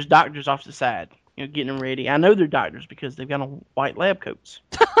 and there's doctors off the side, getting him ready. I know they're doctors because they've got on white lab coats.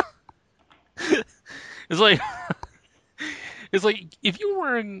 It's like, it's like if you're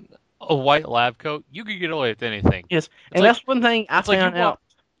wearing a white lab coat, you could get away with anything. Yes, It's and like- that's one thing I it's like found out.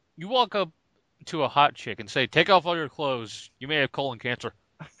 You walk up to a hot chick and say, "Take off all your clothes. You may have colon cancer."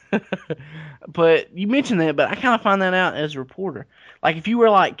 But you mentioned that, but I kind of find that out as a reporter. Like if you wear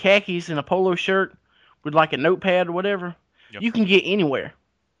like khakis and a polo shirt with like a notepad or whatever, Yep. you can get anywhere.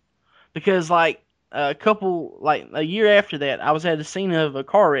 Because like a year after that, I was at the scene of a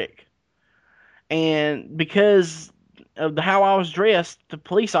car wreck, and because of how I was dressed, the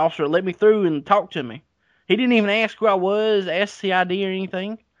police officer let me through and talked to me. He didn't even ask who I was, ask the ID or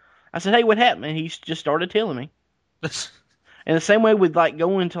anything. I said, "Hey, what happened?" And he just started telling me. And the same way with like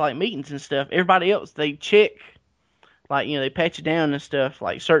going to like meetings and stuff, everybody else they check, like they pat you down and stuff,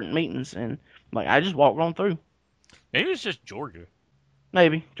 like certain meetings, and like I just walked on through. Maybe it's just Georgia.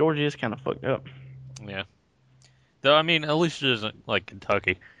 Maybe Georgia is kind of fucked up. Yeah. Though I mean, at least it isn't like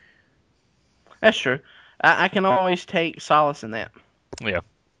Kentucky. That's true. I can always take solace in that. Yeah.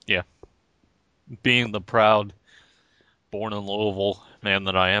 Being the proud, born in Louisville man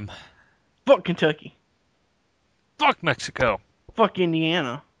that I am. Fuck Kentucky. Fuck Mexico. Fuck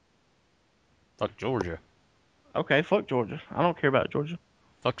Indiana. Fuck Georgia. Okay, fuck Georgia. I don't care about Georgia.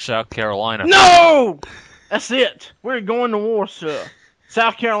 Fuck South Carolina. No! That's it. We're going to war, sir.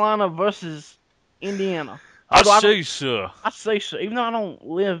 South Carolina versus Indiana. Although say so. I say so. Even though I don't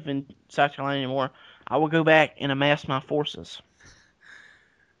live in South Carolina anymore, I will go back and amass my forces.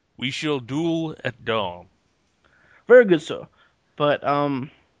 We shall duel at dawn. Very good, sir. But I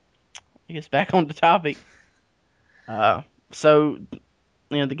guess back on the topic. So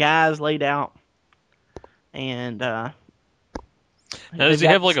the guy's laid out, and Now, does he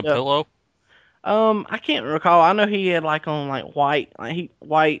have like a pillow? I can't recall. I know he had like on like white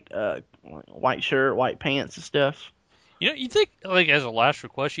shirt, white pants and stuff. You think like as a last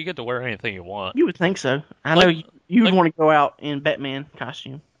request, you get to wear anything you want. You would think so. I know you would want to go out in Batman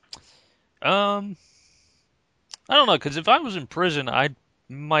costume. I don't know, because if I was in prison, I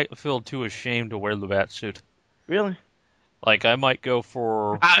might feel too ashamed to wear the bat suit. Really? Like I might go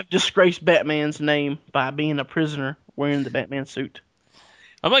for. I've disgraced Batman's name by being a prisoner wearing the Batman suit.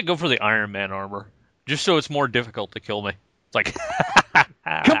 I might go for the Iron Man armor, just so it's more difficult to kill me. It's like,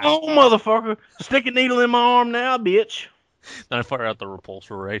 Come on, motherfucker! Stick a needle in my arm now, bitch. Then I fire out the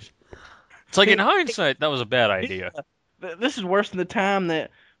repulsor rays. It's like in hindsight, that was a bad idea. This is worse than the time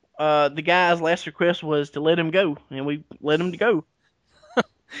that the guy's last request was to let him go, and we let him go.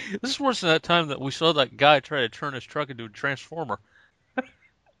 This is worse than that time that we saw that guy try to turn his truck into a transformer.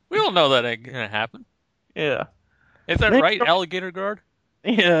 We all know that ain't gonna happen. Yeah. Is that right, alligator guard?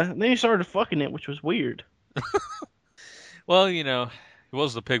 Yeah, then he started fucking it, which was weird. Well, he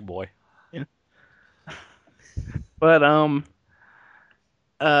was the pig boy. But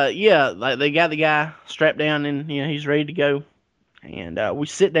yeah, like they got the guy strapped down and he's ready to go, and we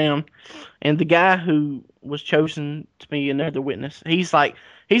sit down, and the guy who was chosen to be another witness, he's at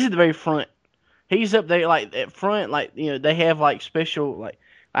the very front. He's up there like at front, like they have like special like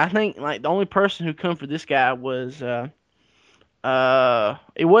I think like the only person who come for this guy was it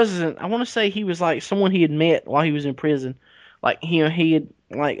wasn't I want to say he was like someone he had met while he was in prison. Like he had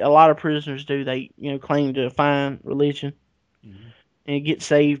like a lot of prisoners do, they claim to find religion and get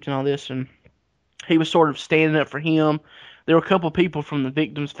saved and all this, and he was sort of standing up for him. There were a couple people from the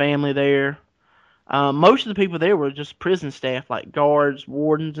victim's family there. Most of the people there were just prison staff, like guards,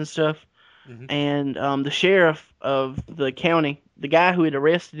 wardens, and stuff. And the sheriff of the county, the guy who had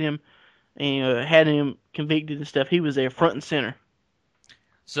arrested him and had him convicted and stuff, he was there front and center.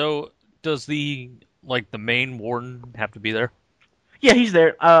 So does the main warden have to be there? Yeah, he's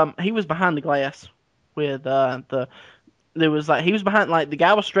there. He was behind the glass with there was like he was behind like the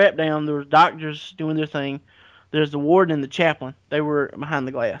guy was strapped down. There was doctors doing their thing. There's the warden and the chaplain. They were behind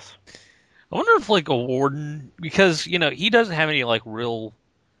the glass. I wonder if a warden, because he doesn't have any real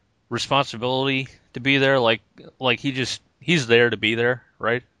responsibility to be there. He's there to be there,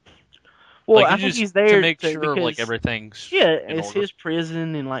 right? Well, I think he's there to make sure because, everything's it's order. his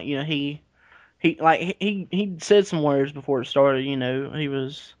prison, and he said some words before it started. He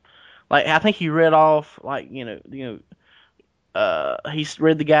was I think he read off he's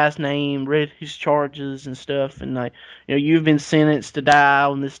read the guy's name, read his charges and stuff, and you've been sentenced to die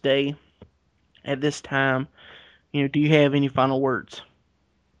on this day at this time. Do you have any final words?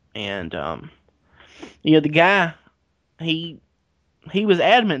 And the guy he was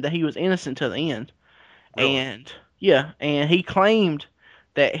adamant that he was innocent to the end. Really? And he claimed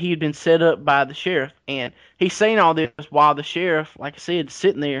that he had been set up by the sheriff, and he's saying all this while the sheriff, like I said, is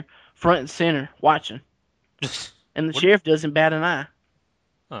sitting there front and center watching. And the sheriff doesn't bat an eye.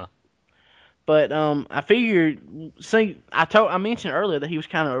 Huh. But I figured, I mentioned earlier that he was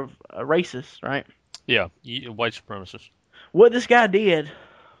kind of a racist, right? Yeah, white supremacist. What this guy did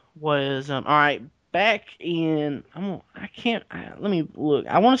was, all right, back in, let me look.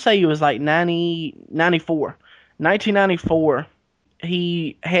 I want to say it was like 1994,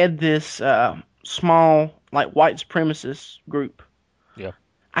 he had this small, white supremacist group. Yeah.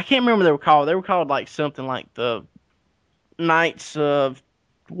 I can't remember what they were called. They were called like something like the Knights of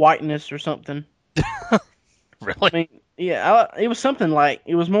Whiteness or something. Really? I mean, yeah, it was something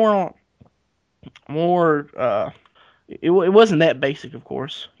it was more, it wasn't that basic, of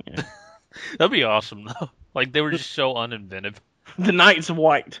course. That'd be awesome, though. They were just so uninventive. The Knights of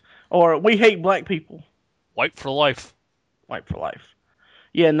White, or we hate black people. White for life. White for life.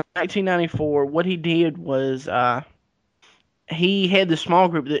 Yeah, in 1994, what he did was he had this small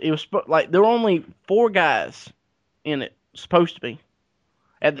group. That it was there were only 4 guys in it, supposed to be.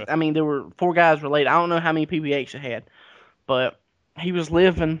 There were 4 guys related. I don't know how many people he actually had, but he was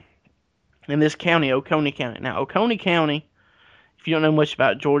living in this county, Oconee County. Now, Oconee County, if you don't know much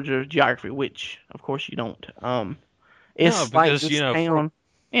about Georgia geography, which of course you don't, it's this town.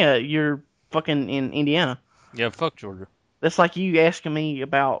 Yeah, you're fucking in Indiana. Yeah, fuck Georgia. That's like you asking me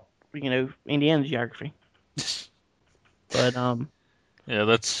about Indiana geography. But yeah,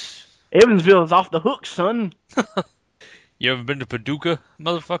 that's Evansville is off the hook, son. You ever been to Paducah,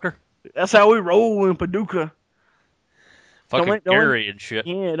 motherfucker? That's how we roll in Paducah. Fucking Gary and shit.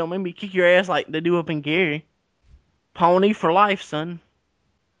 Yeah, don't make me kick your ass like they do up in Gary. Pawnee for life, son.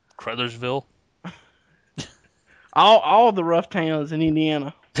 Crothersville. All the rough towns in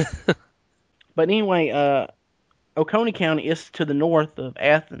Indiana. But anyway, Oconee County is to the north of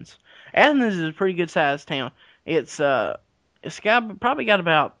Athens. Athens is a pretty good sized town. It's probably got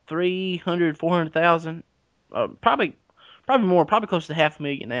about 400,000, probably more, probably close to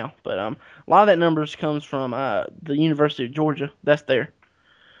 500,000 now. But a lot of that numbers comes from the University of Georgia. That's there.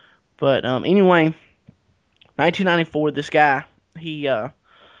 But anyway, 1994, this guy he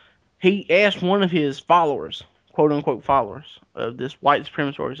asked one of his followers, quote unquote followers of this white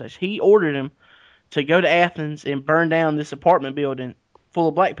supremacist organization. He ordered him to go to Athens and burn down this apartment building full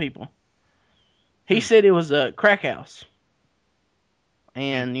of black people. He said it was a crack house.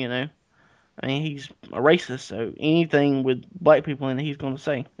 And, he's a racist, so anything with black people in it, he's going to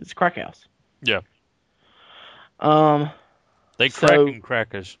say it's a crack house. Yeah. They cracking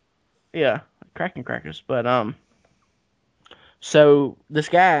crackers. Yeah, cracking crackers. But, so this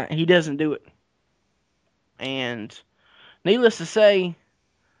guy, he doesn't do it. And needless to say,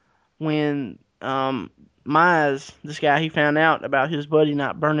 when Mize, this guy, he found out about his buddy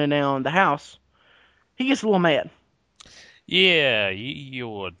not burning down the house, he gets a little mad. Yeah, you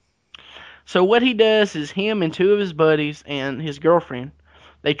would. So what he does is him and 2 of his buddies and his girlfriend,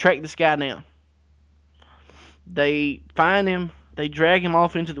 they track this guy down. They find him, they drag him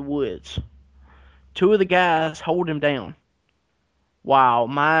off into the woods. 2 of the guys hold him down. while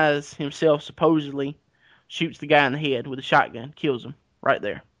Mize himself supposedly shoots the guy in the head with a shotgun, kills him right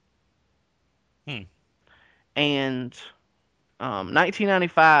there. Hmm. And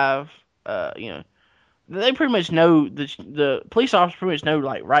 1995, they pretty much know the police officers pretty much know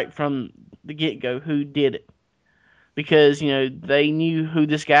like right from the get go who did it, because they knew who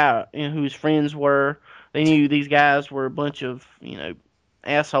this guy, who his friends were. They knew these guys were a bunch of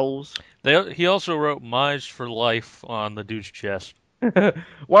assholes. He also wrote "Mize for Life" on the dude's chest.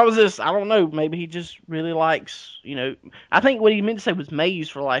 Why was this? I don't know. Maybe he just really likes, I think what he meant to say was Maze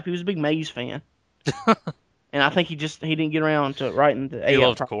for Life. He was a big Maze fan. And I think he didn't get around to writing the He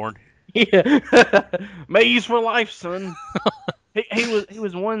loves corn. Yeah. Maze for Life, son. he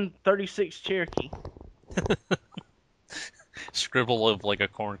was 136 Cherokee. Scribble of like a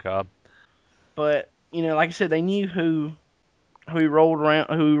corn cob. But, like I said, they knew who he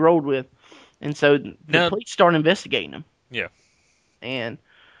rolled with. And so the police started investigating him. Yeah. And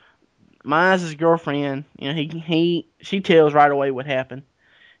Mize's girlfriend, she tells right away what happened.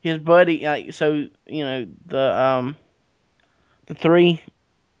 His buddy, the three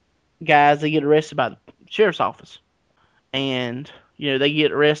guys, they get arrested by the sheriff's office, and they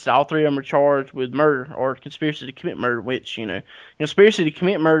get arrested. All three of them are charged with murder or conspiracy to commit murder, which conspiracy to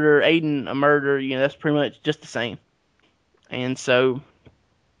commit murder, aiding a murder, that's pretty much just the same. And so,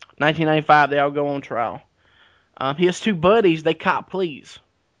 1995, they all go on trial. His two buddies, they cop pleas.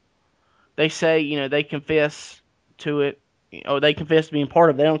 They say, they confess to it, or they confess to being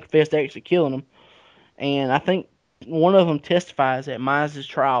part of it. They don't confess to actually killing them. And I think one of them testifies at Mize's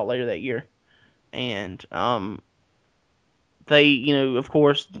trial later that year. And they, of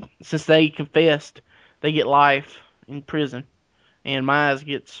course, since they confessed, they get life in prison. And Mize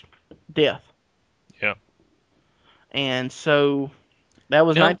gets death. Yeah. And so that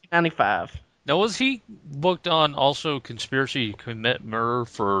was 1995. Now, was he booked on also conspiracy to commit murder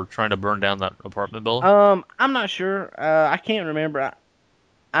for trying to burn down that apartment building? I'm not sure. I can't remember.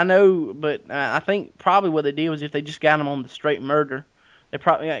 I know, but I think probably what they did was if they just got him on the straight murder, they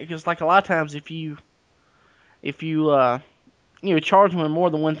probably, because like a lot of times if you charge them with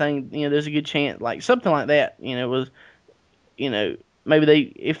more than one thing, there's a good chance like something like that. Maybe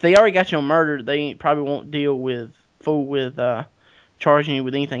if they already got you on murder, they probably won't deal with charging you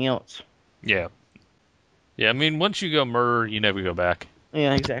with anything else. Yeah. Yeah, I mean, once you go murder, you never go back.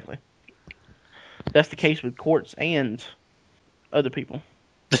 Yeah, exactly. That's the case with courts and other people.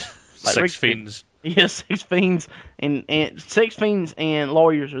 Like Sex fiends. Yes, sex fiends and sex fiends and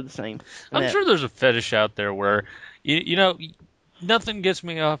lawyers are the same. I'm sure there's a fetish out there where, nothing gets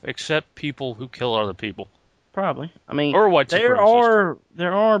me off except people who kill other people. Probably. I mean, or white supremacists.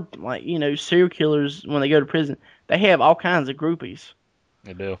 There are like serial killers when they go to prison. They have all kinds of groupies.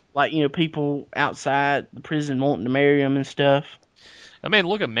 They do. Like, people outside the prison wanting to marry them and stuff. I mean,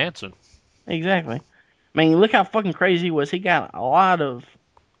 look at Manson. Exactly. I mean, look how fucking crazy he was. He got a lot of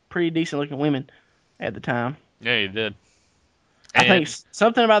pretty decent looking women at the time. Yeah, he did. I think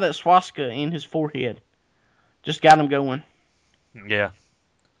something about that swastika in his forehead just got him going. Yeah.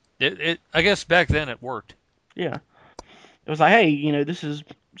 I guess back then it worked. Yeah. It was like, hey, this is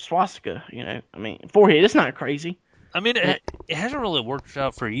swastika, I mean, forehead, it's not crazy. I mean, it hasn't really worked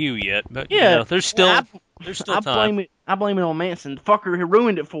out for you yet, but yeah, there's still time. I blame it on Manson, the fucker who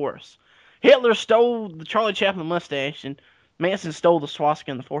ruined it for us. Hitler stole the Charlie Chaplin mustache, and Manson stole the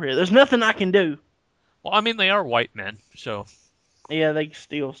swastika in the forehead. There's nothing I can do. Well, I mean, they are white men, so yeah, they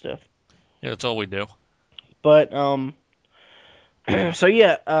steal stuff. Yeah, that's all we do. But so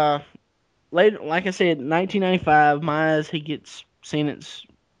yeah, later, like I said, 1995, Mize, he gets sentenced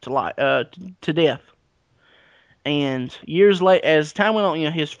to death. And years later, as time went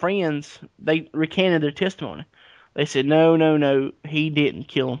on, his friends, they recanted their testimony. They said, no, he didn't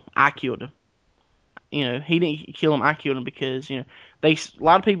kill him. I killed him. He didn't kill him. I killed him because, a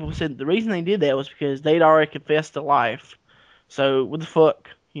lot of people said the reason they did that was because they'd already confessed to life. So, what the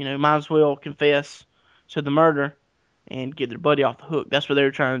fuck? Might as well confess to the murder and get their buddy off the hook. That's what they were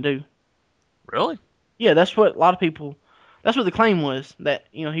trying to do. Really? Yeah, that's what the claim was, that,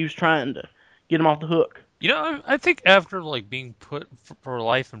 he was trying to get him off the hook. I think after being put for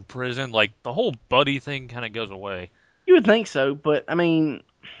life in prison, the whole buddy thing kind of goes away. You would think so, but I mean,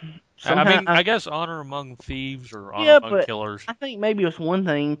 I guess honor among thieves or honor among killers. I think maybe it's one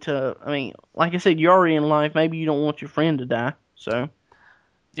thing to. I mean, like I said, you're already in life. Maybe you don't want your friend to die. So.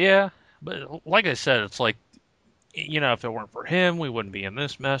 Yeah, but like I said, it's like, if it weren't for him, we wouldn't be in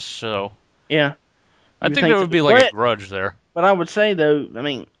this mess. So. Yeah. I think there would be a grudge there. But I would say though, I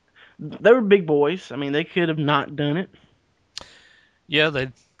mean, they were big boys. I mean, they could have not done it. Yeah,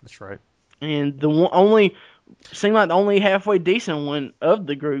 that's right. And the only seemed like the only halfway decent one of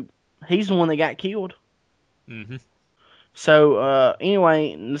the group. He's the one that got killed. Mm-hmm. So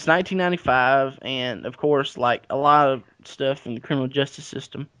anyway, it's 1995, and of course, like a lot of stuff in the criminal justice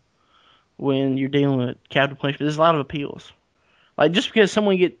system, when you're dealing with capital punishment, there's a lot of appeals. Like just because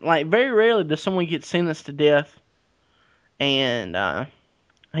someone very rarely does someone get sentenced to death, and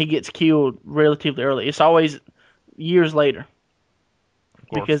he gets killed relatively early. It's always years later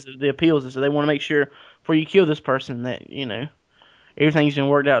because of the appeals. So they want to make sure before you kill this person that everything's been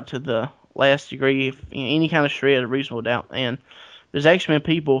worked out to the last degree, if any kind of shred of reasonable doubt. And there's actually been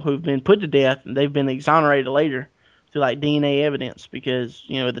people who've been put to death and they've been exonerated later through like DNA evidence because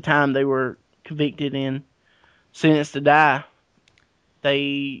at the time they were convicted and sentenced to die,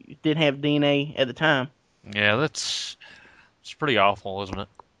 they didn't have DNA at the time. Yeah, it's pretty awful, isn't it?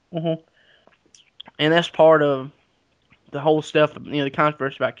 Mm-hmm. And that's part of the whole stuff, the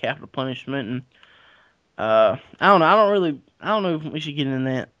controversy about capital punishment. And I don't know. I don't know if we should get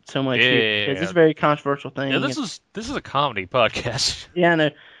into that so much here because it's a very controversial thing. Yeah, this is a comedy podcast. Yeah, I know.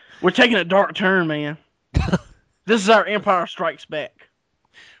 We're taking a dark turn, man. This is our Empire Strikes Back.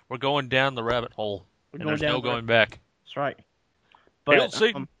 We're going down the rabbit hole, and there's no going back. That's right. But Hail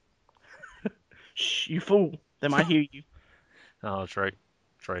Satan! Shh, you fool! They might hear you. Oh, that's right.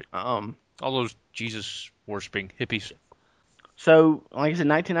 That's right. All those Jesus worshiping hippies. So, like I said,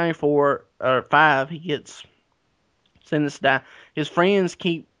 1994 or 5, he gets sentenced to die. His friends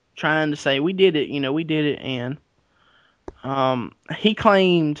keep trying to say, "We did it, we did it," and he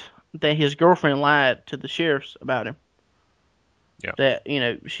claimed that his girlfriend lied to the sheriffs about him. Yeah. That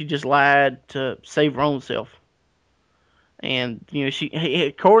she just lied to save her own self. And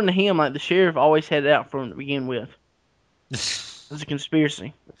according to him, like the sheriff always had it out for him to begin with. It's a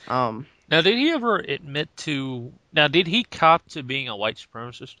conspiracy. Now, did he ever admit to? Now, did he cop to being a white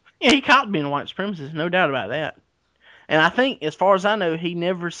supremacist? Yeah, he copped being a white supremacist, no doubt about that. And I think, as far as I know, he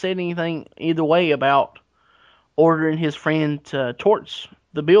never said anything either way about ordering his friend to torch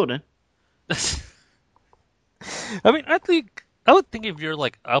the building. I mean, I would think if you're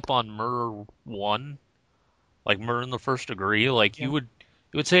like up on murder 1, like murder in the first degree, like you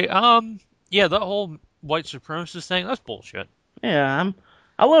would say, yeah, that whole white supremacist thing, that's bullshit. Yeah,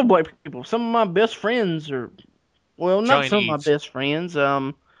 I love white people. Some of my best friends are, well, not Chinese. some of my best friends.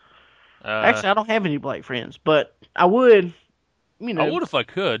 Actually, I don't have any black friends, but I would. I would if I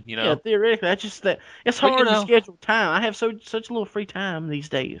could. Yeah, theoretically, that's just that. It's hard to schedule time. I have such little free time these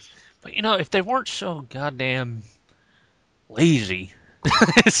days. But if they weren't so goddamn lazy,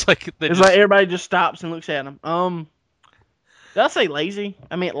 it's like everybody just stops and looks at them. Did I say lazy?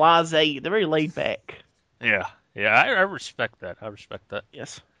 I meant laissez. They're very laid back. Yeah, I respect that. I respect that.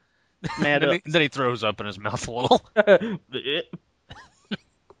 Yes. Mad up. Then he throws up in his mouth a little.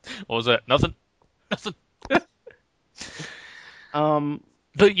 What was that? Nothing.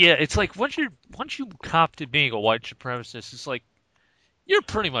 But yeah, it's like once you cop to being a white supremacist, it's like you're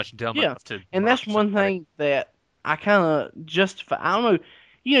pretty much dumb enough to. And that's one thing that I kind of justify. I don't know.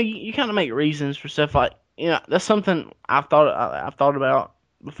 You kind of make reasons for stuff like that's something I've thought about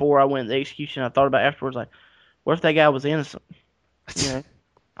before I went to the execution. I thought about afterwards, like, what if that guy was innocent?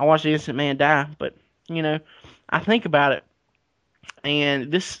 I watched the innocent man die, but I think about it,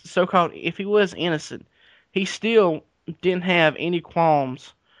 and this so-called, if he was innocent, he still didn't have any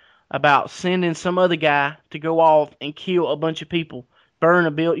qualms about sending some other guy to go off and kill a bunch of people, burn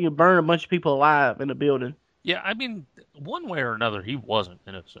a bunch of people alive in a building. Yeah, I mean, one way or another, he wasn't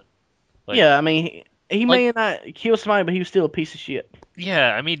innocent. Yeah, I mean, he may have not killed somebody, but he was still a piece of shit.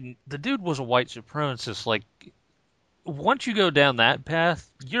 Yeah, I mean, the dude was a white supremacist. Like, once you go down that path,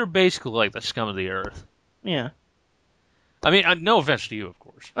 you're basically like the scum of the earth. Yeah. I mean, no offense to you, of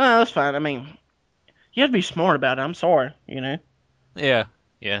course. That's fine. I mean, you have to be smart about it. I'm sorry, Yeah.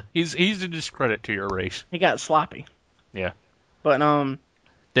 He's a discredit to your race. He got sloppy. Yeah. But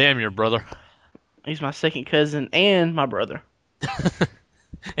damn your brother. He's my second cousin and my brother.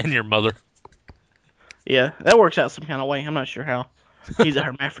 And your mother. Yeah, that works out some kind of way. I'm not sure how. He's a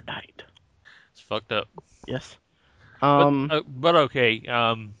hermaphrodite. It's fucked up. Yes. But okay.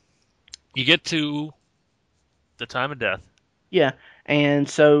 You get to the time of death. Yeah, and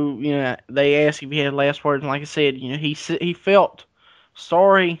so they asked if he had last words, and like I said, he felt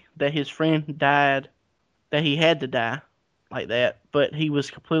sorry that his friend died, that he had to die like that, but he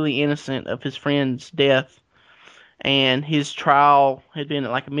was completely innocent of his friend's death, and his trial had been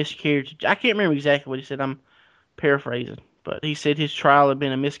like a miscarriage. I can't remember exactly what he said. I'm paraphrasing, but he said his trial had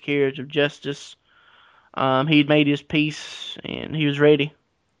been a miscarriage of justice. He'd made his peace, and he was ready.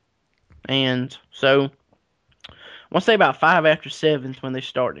 And so, I want to say about 5 after 7 is when they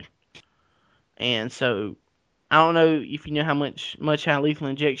started. And so, I don't know if you know how lethal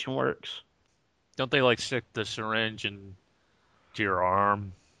injection works. Don't they like stick the syringe to your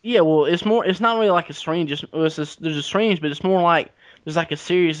arm? Yeah, well, it's not really like a syringe. There's a syringe, but it's more like there's like a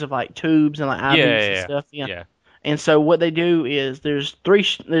series of like tubes and like IVs and stuff. Yeah. Yeah. And so what they do is there's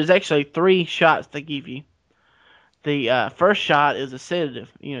actually three shots they give you. The first shot is a sedative.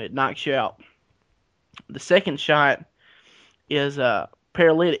 It knocks you out. The second shot is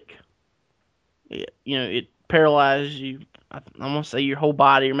paralytic. It paralyzes you. I'm gonna say your whole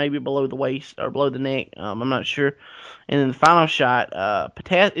body, or maybe below the waist or below the neck. I'm not sure. And then the final shot, I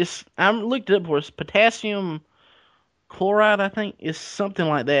looked it up for. It's potassium chloride, I think, is something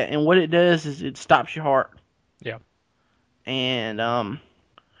like that. And what it does is it stops your heart. Yeah. And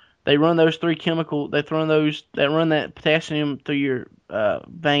they run those three chemical. They run that potassium through your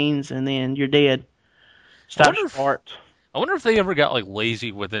veins, and then you're dead. Stops your heart. I wonder if they ever got like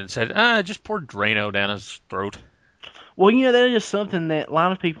lazy with it and said, just pour Drano down his throat. Well, that is something that a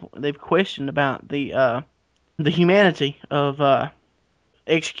lot of people they've questioned about the humanity of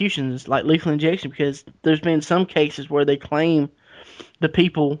executions like lethal injection, because there's been some cases where they claim the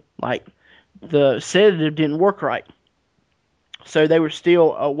people, like, the sedative didn't work right, so they were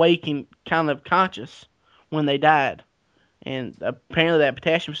still awake and kind of conscious when they died, and apparently that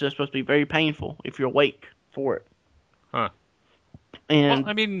potassium stuff is supposed to be very painful if you're awake for it. Huh. And well,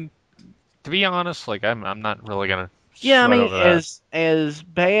 I mean, to be honest, like I'm not really gonna. Yeah, I mean, over that. as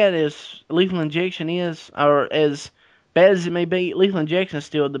bad as lethal injection is, or as bad as it may be, lethal injection is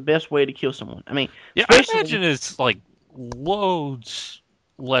still the best way to kill someone. I mean, Yeah, I imagine it's like loads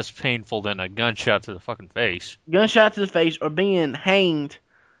less painful than a gunshot to the fucking face. Gunshot to the face or being hanged.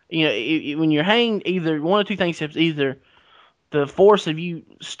 When you're hanged, either one of two things happens: either the force of you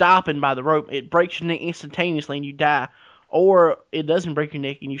stopping by the rope, it breaks your neck instantaneously and you die, or it doesn't break your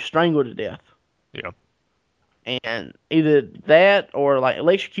neck and you strangle to death. Yeah. And either that or like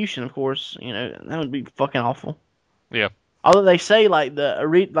electrocution, of course, that would be fucking awful. Yeah. Although they say like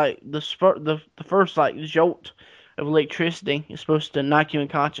the first like jolt of electricity is supposed to knock you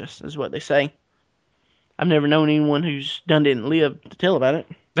unconscious, is what they say. I've never known anyone who's done it and lived to tell about it.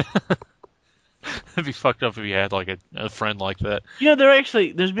 It'd be fucked up if you had like a friend like that.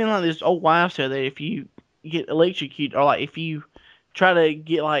 There's been like this old wives' tale that if you get electrocuted, or like if you try to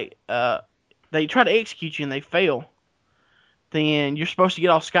get like they try to execute you and they fail, then you're supposed to get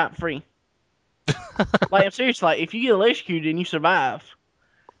off scot-free. Like, I'm serious. Like, if you get electrocuted and you survive,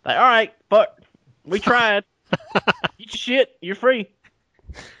 like, all right, fuck, we tried. Get your shit, you're free.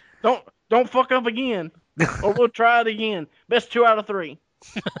 Don't fuck up again, or we'll try it again. Best 2 out of 3.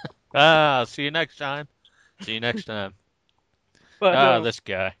 See you next time. See you next time. But this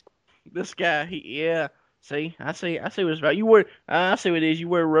guy. Yeah. See, I see what it's about. I see what it is. You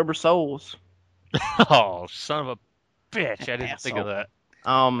wear rubber soles. Oh, son of a bitch! I didn't think of that.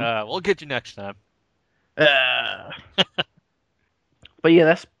 We'll get you next time. But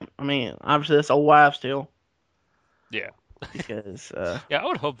yeah, obviously that's old wives' tale. Yeah. Because yeah, I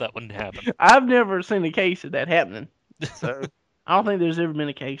would hope that wouldn't happen. I've never seen a case of that happening, so I don't think there's ever been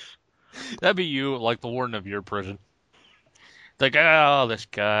a case. That'd be you, like the warden of your prison. Like, oh, this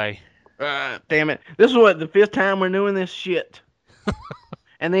guy. Damn it! This is the 5th time we're doing this shit.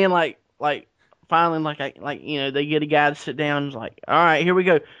 And then like finally they get a guy to sit down and is like, all right, here we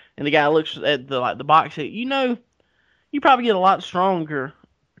go. And the guy looks at the box and says, you probably get a lot stronger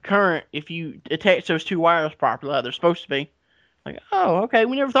current if you attach those 2 wires properly like they're supposed to be. Like, oh, okay,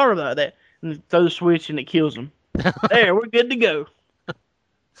 we never thought about that. And throw the switch and it kills them. There, we're good to go.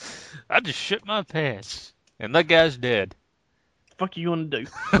 I just shit my pants. And that guy's dead. What the fuck you want to do?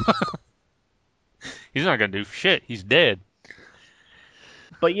 He's not going to do shit. He's dead.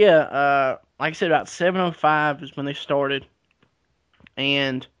 But yeah, like I said, about 7:05 is when they started.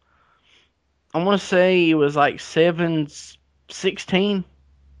 And I want to say it was like 7:16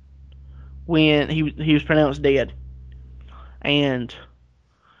 when he was pronounced dead. And,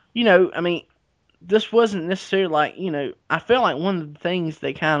 this wasn't necessarily like, I felt like one of the things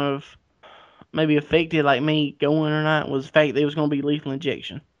that kind of maybe affected like me going or not was the fact that it was going to be lethal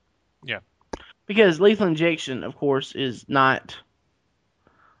injection. Yeah. Because lethal injection, of course, is not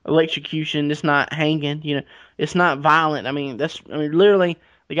electrocution. It's not hanging. It's not violent. Literally,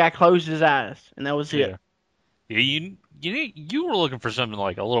 the guy closed his eyes and that was it. Yeah, you were looking for something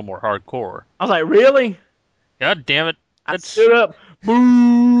like a little more hardcore. I was like, really? God damn it! I stood up.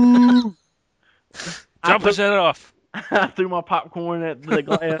 Boo! Jump his head off. I threw my popcorn at the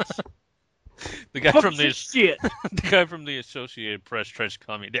glass. The guy from the shit. The guy from the Associated Press tries to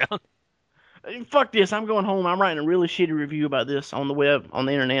calm you down. Fuck this! I'm going home. I'm writing a really shitty review about this on the web, on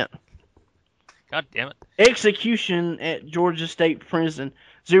the internet. God damn it. Execution at Georgia State Prison,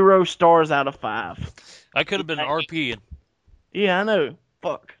 0 stars out of 5. I could have been RP and Yeah, I know.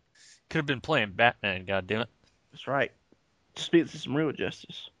 Fuck. could have been playing Batman, god damn it. That's right. Speaks to some real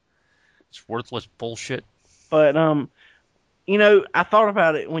justice. It's worthless bullshit. But, I thought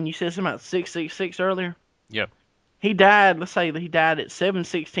about it when you said something about 666 earlier. Yep. He died, let's say that he died at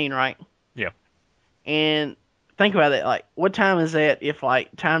 7:16, right? Yep. And think about it, like, what time is that if,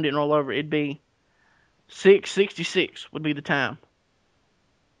 like, time didn't roll over? It'd be 6:66 would be the time.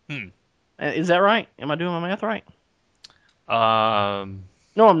 Is that right? Am I doing my math right?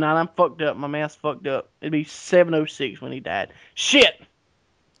 No, I'm not. I'm fucked up. My math's fucked up. It'd be 7:06 when he died. Shit!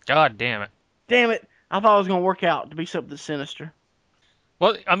 God damn it. Damn it! I thought it was gonna work out to be something sinister.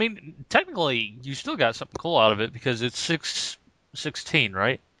 Well, I mean, technically, you still got something cool out of it because it's 6:16,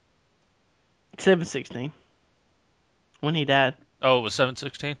 right? 7:16 when he died. Oh, it was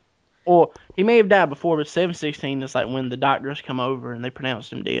 7:16? Or he may have died before, but 7:16 is like when the doctors come over and they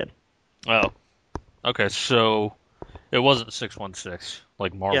pronounced him dead. Oh. Okay, so it wasn't 616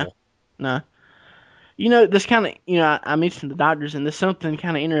 like Marvel. Yeah. No. This kind of, I mentioned the doctors, and there's something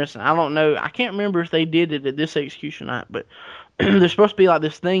kind of interesting. I don't know. I can't remember if they did it at this execution night, but there's supposed to be like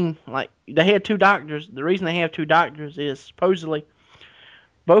this thing. Like, they had 2 doctors. The reason they have 2 doctors is supposedly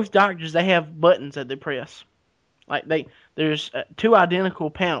both doctors, they have buttons that they press. Like, there's 2 identical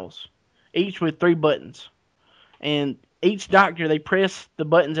panels, each with 3 buttons. And each doctor, they press the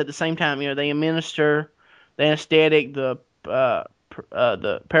buttons at the same time. They administer the anesthetic, the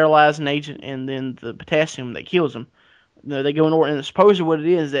paralyzing agent, and then the potassium that kills them. They go in order, and supposedly what it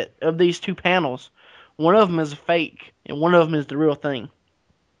is that of these 2 panels, one of them is a fake, and one of them is the real thing.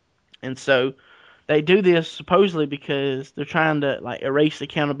 And so they do this supposedly because they're trying to like erase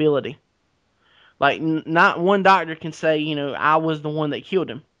accountability. Like, not one doctor can say, I was the one that killed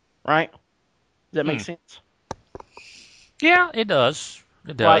him, right? Does that make sense? Yeah, it does.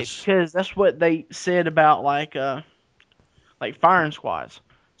 It does. Like, because that's what they said about like firing squads.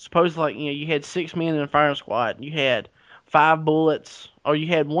 Suppose you had 6 men in a firing squad. You had 5 bullets, or you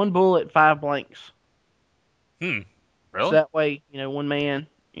had 1 bullet, 5 blanks. Really? So that way, one man,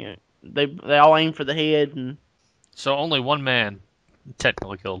 they all aim for the head, and so only one man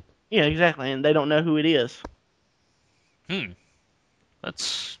technically killed. Yeah, exactly, and they don't know who it is.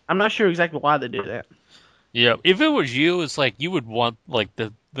 That's. I'm not sure exactly why they do that. Yeah, if it was you, it's like you would want like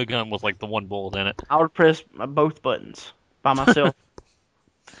the gun with like the 1 bullet in it. I would press both buttons by myself.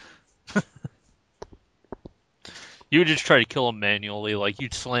 You would just try to kill him manually, like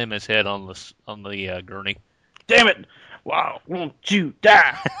you'd slam his head on the gurney. Damn it! Wow, won't you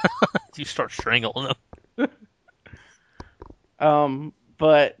die? You start strangling him.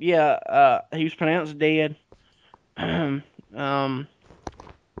 But yeah, he was pronounced dead.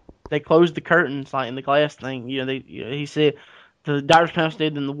 They closed the curtains, like in the glass thing. He said the doctor's pronounced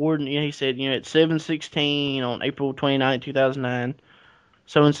dead, then the warden. He said, at 7:16 on April 29, 2009,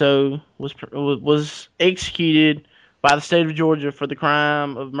 so and so was executed by the state of Georgia for the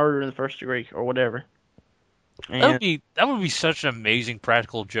crime of murder in the 1st degree or whatever. And That would be such an amazing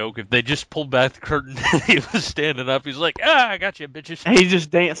practical joke if they just pulled back the curtain and he was standing up. He's like, I got you, bitches. And he's just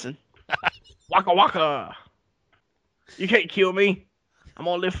dancing. Waka waka. You can't kill me. I'm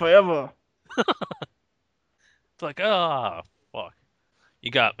gonna live forever. It's like, fuck. You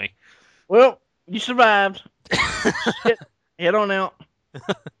got me. Well, you survived. Shit. Head on out.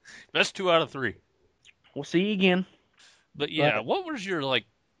 That's 2 out of 3. We'll see you again. But yeah, what was your, like,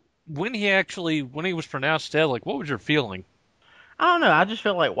 when he was pronounced dead, like, what was your feeling? I don't know. I just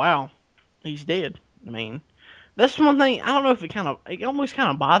felt like, wow, he's dead. I mean, that's one thing. I don't know if it almost kind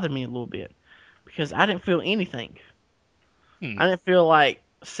of bothered me a little bit because I didn't feel anything. I didn't feel like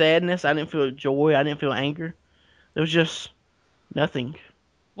sadness. I didn't feel joy. I didn't feel anger. There was just nothing.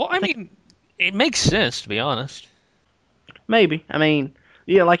 Well, I mean, it makes sense, to be honest. Maybe. I mean,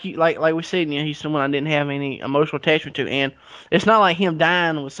 yeah, like we said, he's someone I didn't have any emotional attachment to, and it's not like him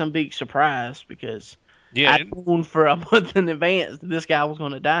dying was some big surprise because I known for a month in advance that this guy was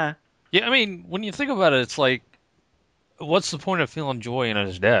going to die. Yeah, I mean, when you think about it, it's like, what's the point of feeling joy in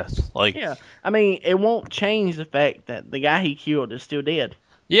his death? Like, yeah, I mean, it won't change the fact that the guy he killed is still dead.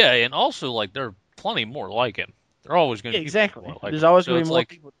 Yeah, and also, like, there are plenty more like him. They're always going to be exactly. more like There's always going to be more like,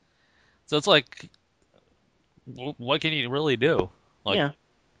 people. So it's like, what can you really do? Like, yeah.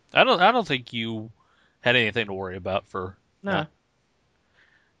 I don't think you had anything to worry about for. No.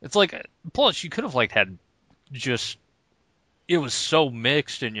 It's like, plus you could have like had just. It was so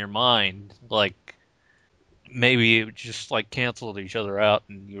mixed in your mind, like maybe it just like canceled each other out,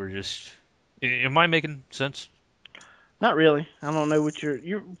 and you were just. Am I making sense? Not really. I don't know what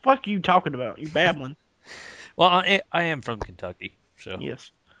you're. Fuck you talking about? You babbling? Well, I am from Kentucky, so.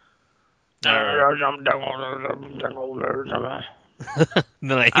 Yes. All right.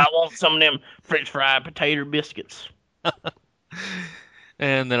 Then I want some of them French fried potato biscuits.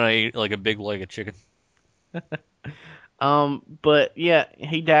 and then I ate like a big leg of chicken. But yeah,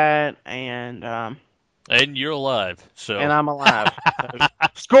 he died, and And you're alive, so and I'm alive. So,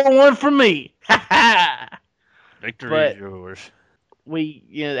 score one for me. Ha ha. victory but- is yours. We,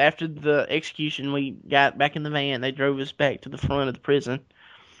 after the execution, we got back in the van. They drove us back to the front of the prison.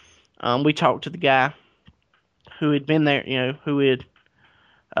 We talked to the guy who had been there, who had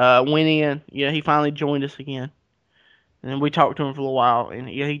went in. He finally joined us again. And we talked to him for a little while, and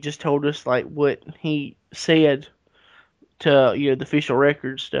he just told us like what he said to the official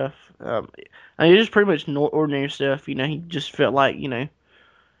record stuff. It was just pretty much ordinary stuff. He just felt like he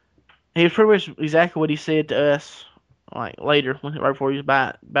was pretty much exactly what he said to us. Like later, right before he was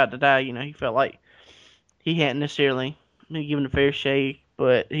about to die, he felt like he hadn't necessarily been given a fair shake,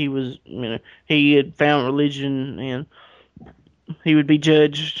 but he was, he had found religion and he would be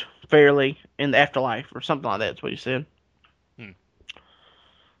judged fairly in the afterlife or something like that. That's what he said.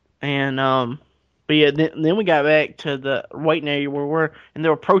 And but yeah, then we got back to the waiting area where we were, and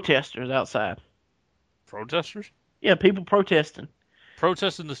there were protesters outside. Protesters? Yeah, people protesting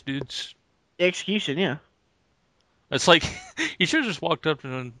Protesting this dude's. execution. Yeah. It's like you should have just walked up to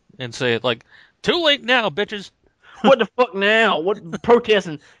him and say it like, "Too late now, bitches." What the fuck now? What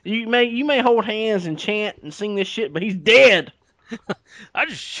protesting? You may hold hands and chant and sing this shit, but he's dead. I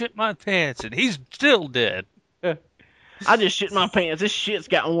just shit my pants and he's still dead. I just shit my pants. This shit's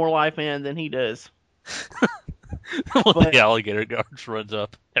got more life in it than he does. Well, But- the alligator guards runs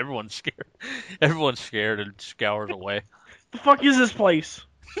up. Everyone's scared. Everyone's scared and scours away. The fuck is this place?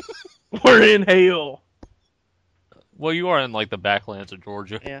 We're in hell. Well, you are in like the backlands of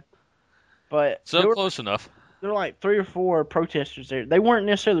Georgia, Yeah. But so there were close enough. like 3 or 4 protesters there. They weren't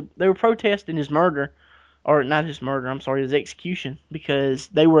necessarily. They were protesting his murder, or not his murder. I'm sorry, his execution, because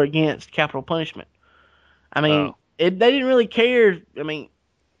they were against capital punishment. I mean, Oh. they didn't really care. I mean,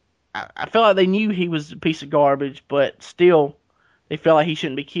 I felt like they knew he was a piece of garbage, but still, they felt like he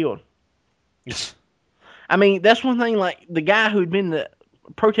shouldn't be killed. Yes. I mean, that's one thing. Like the guy who'd been the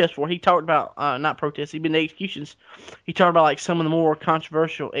protest for, he talked about not protests. He'd been to executions. He talked about like some of the more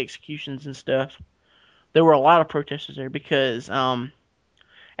controversial executions and stuff. There were a lot of protesters there because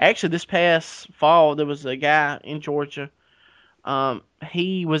actually this past fall there was a guy in Georgia.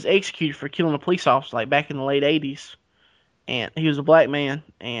 He was executed for killing a police officer like back in the late '80s, and he was a black man,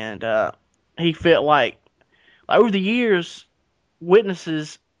 and he felt like over the years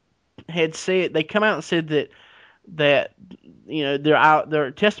witnesses had said they come out and said that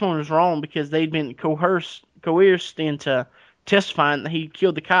their testimony was wrong because they'd been coerced into testifying that he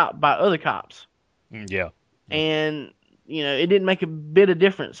killed the cop by other cops. Yeah. And it didn't make a bit of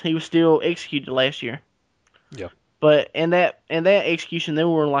difference. He was still executed last year. Yeah. But in that execution there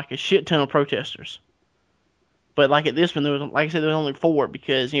were like a shit ton of protesters. But like at this one there was, like I said, there was only 4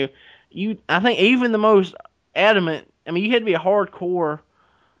 because I think even the most adamant, I mean you had to be a hardcore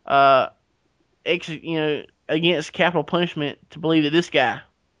against capital punishment to believe that this guy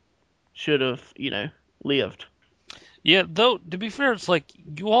should have, lived. Yeah, though, to be fair, it's like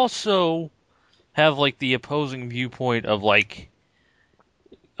you also have like the opposing viewpoint of like,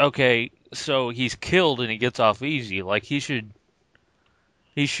 okay, so he's killed and he gets off easy. Like he should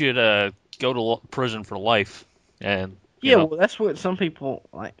go to prison for life. And Yeah, well, that's what some people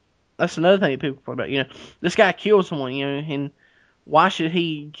like. That's another thing that people talk about. This guy killed someone. And why should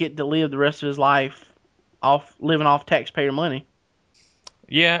he get to live the rest of his life living off taxpayer money?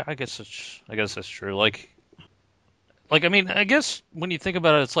 yeah, I guess that's true. Like I mean, I guess when you think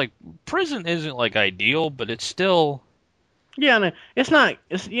about it, it's like prison isn't like ideal, but it's still. Yeah, no, it's not.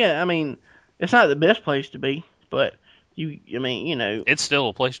 I mean, it's not the best place to be, but It's still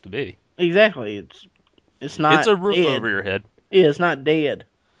a place to be. exactly. It's not. It's a roof dead. over your head. Yeah, it's not dead.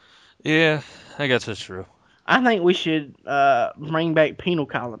 Yeah, I guess that's true. I think we should bring back penal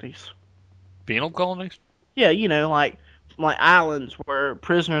colonies. Penal colonies? Yeah, like islands where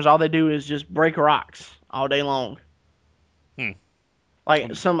prisoners all they do is just break rocks all day long.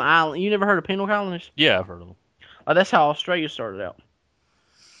 Like some island. You never heard of penal colonies? Yeah, I've heard of them. That's how Australia started out.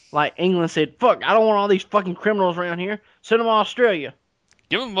 Like England said, "Fuck, I don't want all these fucking criminals around here. Send them to Australia."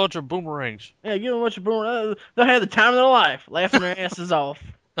 Give them a bunch of boomerangs. Yeah, give them a bunch of boomerangs. They'll have the time of their life, laughing their asses off,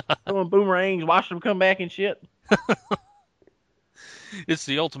 throwing boomerangs, watching them come back and shit. It's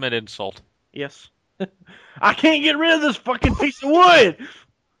the ultimate insult. Yes. I can't get rid of this fucking piece of wood.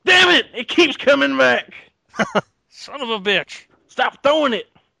 Damn it! It keeps coming back. Son of a bitch. Stop throwing it.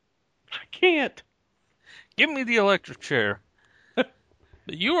 I can't. Give me the electric chair. But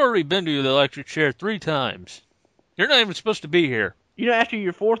you already been to the electric chair 3 times. You're not even supposed to be here. You know, after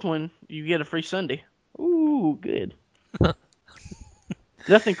your 4th one, you get a free sundae. Ooh, good.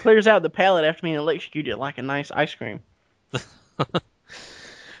 Nothing clears out the palate after being electrocuted like a nice ice cream.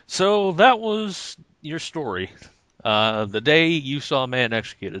 So that was your story. The day you saw a man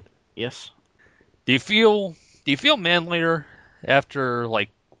executed. Yes. Do you feel manlier after, like,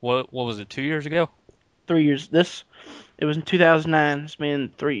 what was it, 2 years ago? 3 years. It was in 2009. It's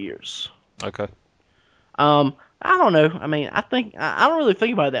been 3 years. Okay. I don't know. I mean, I don't really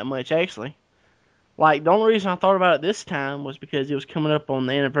think about it that much, actually. Like, the only reason I thought about it this time was because it was coming up on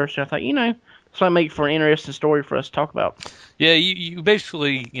the anniversary. I thought, this might make for an interesting story for us to talk about. Yeah, you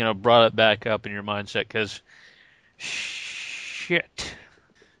basically, brought it back up in your mindset because, shit,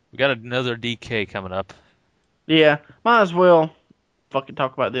 we got another DK coming up. Yeah, might as well fucking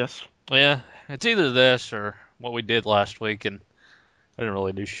talk about this. Yeah, it's either this or what we did last week, and I didn't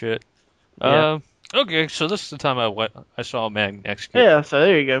really do shit. Yeah. Okay, so this is the time I saw a man executed. Yeah, so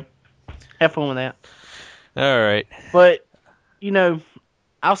there you go. Have fun with that. All right. But,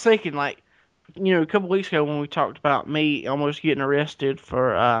 I was thinking, like, a couple weeks ago when we talked about me almost getting arrested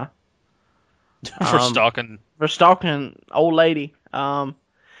for For stalking. For stalking an old lady. That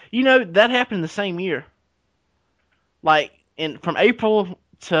happened the same year. Like, from April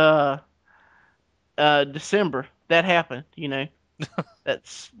to December, that happened,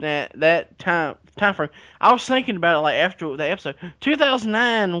 That's that time frame. I was thinking about it, like, after the episode.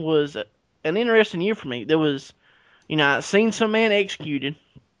 2009 was an interesting year for me. There was, I seen some man executed.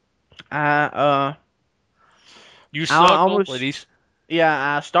 You stalked old ladies.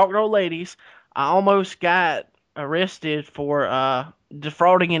 Yeah, I stalked old ladies. I almost got arrested for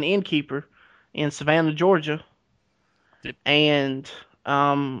defrauding an innkeeper in Savannah, Georgia. And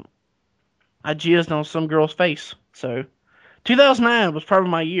I jizzed on some girl's face. So 2009 was probably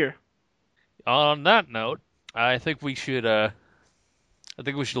my year. On that note, I think we should let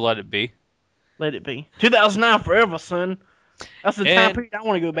it be. Let it be. 2009 forever, son. That's the time period I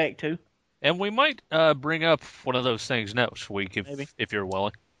want to go back to. And we might bring up one of those things next week if you're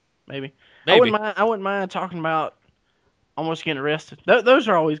willing. Maybe. I wouldn't mind talking about almost getting arrested. Those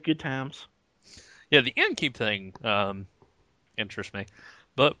are always good times. Yeah, the innkeep thing interests me,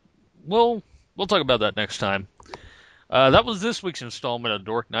 but we'll talk about that next time. That was this week's installment of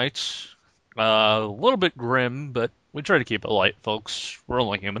Dork Nights. A little bit grim, but we try to keep it light, folks. We're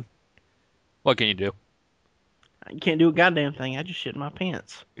only human. What can you do? You can't do a goddamn thing. I just shit in my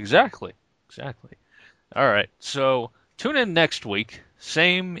pants. Exactly. All right, so tune in next week.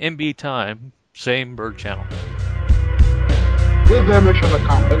 Same MB time, same bird channel. With their mission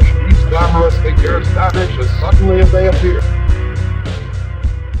accomplished, these glamorous figures vanish as suddenly as they appear.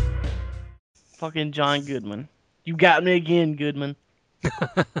 Fucking John Goodman. You got me again, Goodman.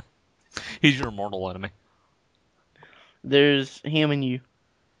 He's your mortal enemy. There's him and you.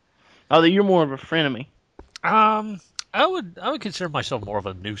 Although you're more of a frenemy. I would consider myself more of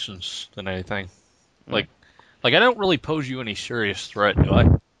a nuisance than anything. Like I don't really pose you any serious threat, do I?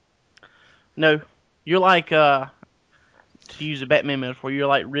 No. You're like, to use a Batman metaphor, you're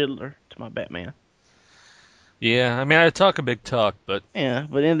like Riddler to my Batman. Yeah, I mean, I talk a big talk, but... Yeah,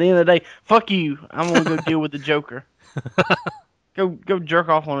 but at the end of the day, fuck you. I'm going to go deal with the Joker. Go jerk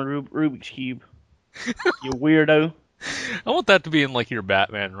off on a Rubik's Cube. You weirdo. I want that to be in, like, your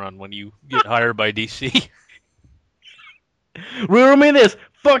Batman run when you get hired by DC. Riddle me this.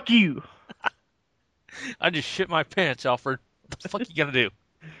 Fuck you. I just shit my pants, Alfred. What the fuck you gonna do?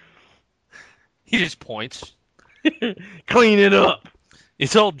 He just points. Clean it up.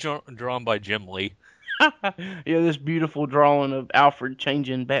 It's all drawn by Jim Lee. Yeah, this beautiful drawing of Alfred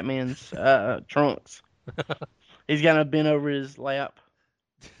changing Batman's trunks. He's got a bin over his lap.